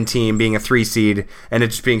 56-win team, being a 3 seed, and it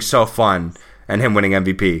just being so fun, and him winning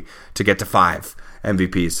MVP to get to 5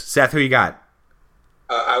 MVPs. Seth, who you got?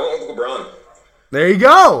 I went with LeBron. There you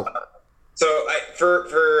go. So for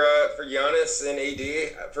Giannis and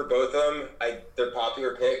AD, for both of them, they're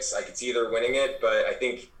popular picks. I could see they're winning it, but I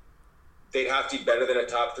think they'd have to be better than a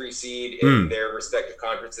top 3 seed in their respective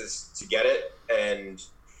conferences to get it. And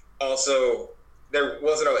also, there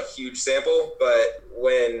wasn't a huge sample, but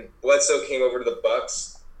when Bledsoe came over to the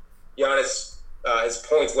Bucks, Giannis, his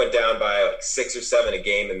points went down by 6 or 7 a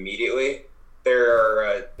game immediately. There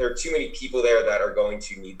are too many people there that are going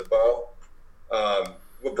to need the ball.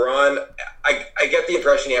 LeBron, I get the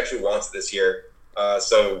impression he actually wants it this year.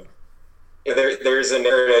 So there's a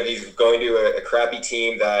narrative he's going to a crappy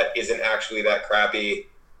team that isn't actually that crappy.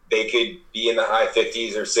 They could be in the high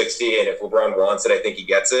 50s or 60, and if LeBron wants it, I think he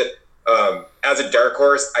gets it. As a dark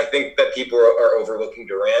horse, I think that people are overlooking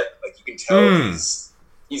Durant. You can tell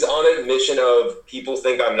he's on a mission of people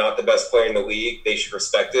think I'm not the best player in the league. They should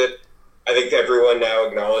respect it. I think everyone now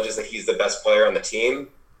acknowledges that he's the best player on the team,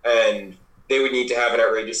 and they would need to have an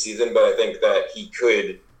outrageous season, but I think that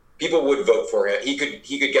people would vote for him. He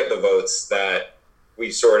could get the votes that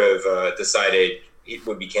we sort of decided it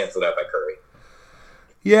would be canceled out by Curry.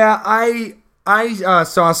 Yeah, I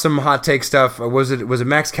saw some hot take stuff. Was it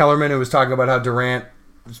Max Kellerman who was talking about how Durant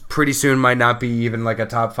pretty soon might not be even a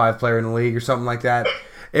top 5 player in the league or something like that?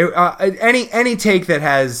 Any take that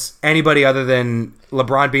has anybody other than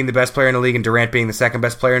LeBron being the best player in the league and Durant being the second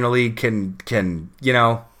best player in the league can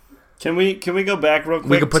Can we go back real quick?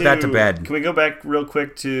 We can put that to bed. Can we go back real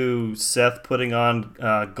quick to Seth putting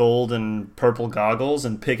on gold and purple goggles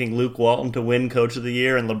and picking Luke Walton to win Coach of the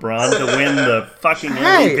Year and LeBron to win the fucking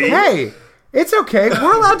MVP? Hey, it's okay.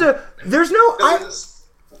 We're allowed to. There's no.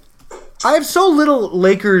 I have so little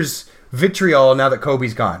Lakers vitriol now that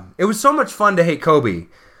Kobe's gone. It was so much fun to hate Kobe,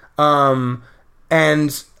 and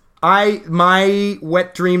my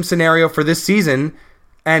wet dream scenario for this season.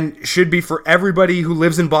 And should be for everybody who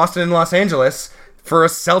lives in Boston and Los Angeles for a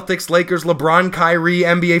Celtics, Lakers, LeBron, Kyrie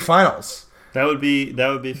NBA Finals. That would be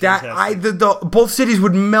fantastic. Both cities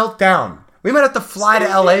would melt down. We might have to fly to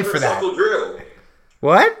LA for that. Uncle Drew.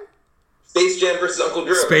 What? Space Jam versus Uncle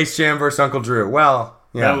Drew. Space Jam versus Uncle Drew. Well,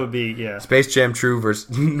 yeah. That would be Space Jam True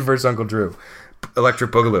versus Uncle Drew.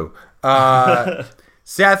 Electric Boogaloo.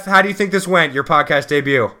 Seth, how do you think this went? Your podcast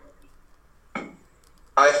debut.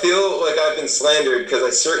 I feel like I've been slandered because I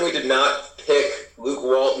certainly did not pick Luke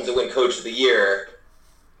Walton to win Coach of the Year.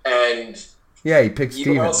 And yeah, he picked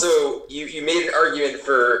Stevens. Also, you made an argument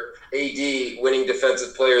for AD winning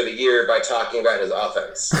Defensive Player of the Year by talking about his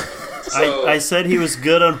offense. So, I said he was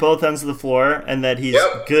good on both ends of the floor, and that he's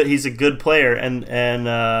good. He's a good player, and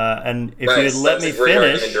if you had let me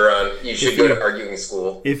finish, you should go to arguing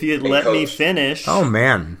school. If you had let me finish, oh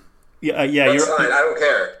man, yeah, you're fine. I don't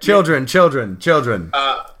care. Children.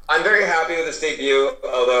 I'm very happy with this debut,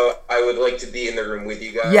 although I would like to be in the room with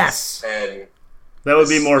you guys. Yes, and. That would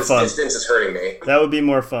be more fun. This distance is hurting me. That would be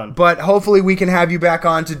more fun. But hopefully we can have you back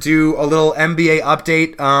on to do a little NBA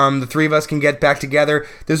update. The three of us can get back together.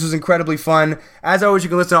 This was incredibly fun. As always, you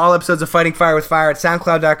can listen to all episodes of Fighting Fire with Fire at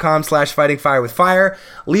soundcloud.com/fightingfirewithfire.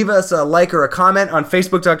 Leave us a like or a comment on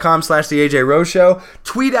facebook.com/The AJ Rose Show.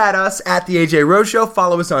 Tweet at us at The AJ Rose Show.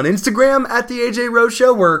 Follow us on Instagram at The AJ Rose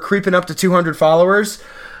Show. We're creeping up to 200 followers.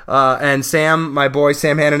 And Sam, my boy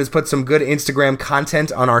Sam Hannon, has put some good Instagram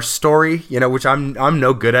content on our story, which I'm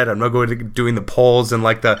no good at. I'm no good at doing the polls and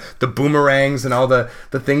like the boomerangs and all the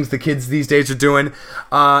things the kids these days are doing.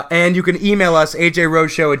 And you can email us,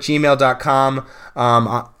 ajroseshow@gmail.com.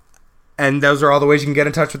 And those are all the ways you can get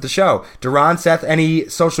in touch with the show. Duran, Seth, any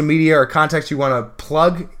social media or contacts you want to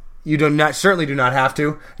plug? You certainly do not have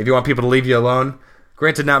to if you want people to leave you alone.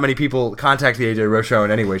 Granted, not many people contact the AJ Rose Show in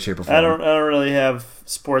any way, shape, or form. I don't really have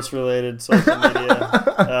sports-related social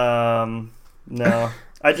media. No,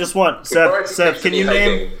 I just want Seth. Can you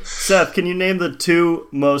name the two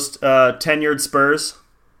most tenured Spurs?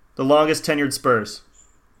 The longest tenured Spurs.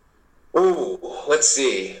 Ooh, let's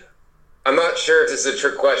see. I'm not sure if this is a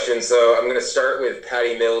trick question, so I'm going to start with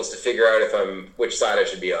Patty Mills to figure out which side I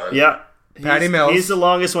should be on. Yeah, Patty Mills. He's the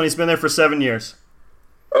longest one. He's been there for 7 years.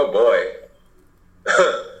 Oh boy.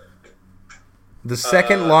 The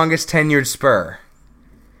second longest tenured Spur.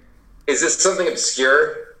 Is this something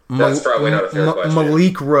obscure? That's probably not a fair question.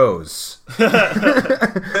 Malik Rose.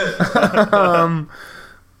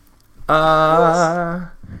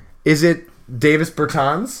 Is it Davis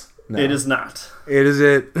Bertans? No. It is not. Is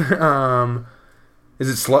it Slomo?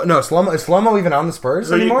 No, Slomo. Is Slomo even on the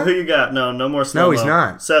Spurs anymore? Who you got? No more Slomo. No, he's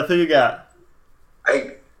not. Seth, who you got?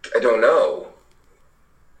 I don't know.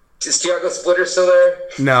 Is Tiago Splitter still there?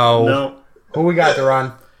 No. Who we got,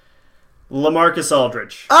 Duran? LaMarcus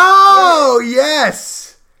Aldridge. Oh,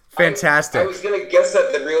 yes! Fantastic. I was going to guess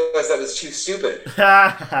that, then realized that was too stupid.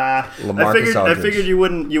 LaMarcus Aldridge. I figured you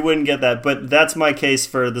wouldn't get that, but that's my case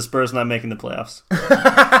for the Spurs not making the playoffs.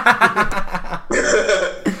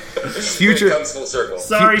 Future it comes full circle.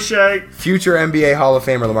 Sorry, Shay. Future NBA Hall of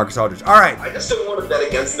Famer LaMarcus Aldridge. All right. I just don't want to bet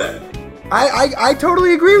against that. I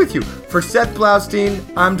totally agree with you. For Seth Blaustein,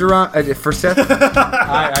 I'm Duran. For Seth,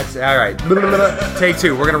 all right. Take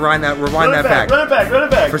two. We're gonna rewind that back. Run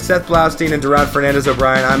it back. For Seth Blaustein and Duran Fernandez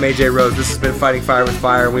O'Brien, I'm AJ Rose. This has been Fighting Fire with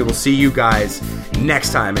Fire, and we will see you guys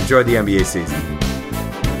next time. Enjoy the NBA season.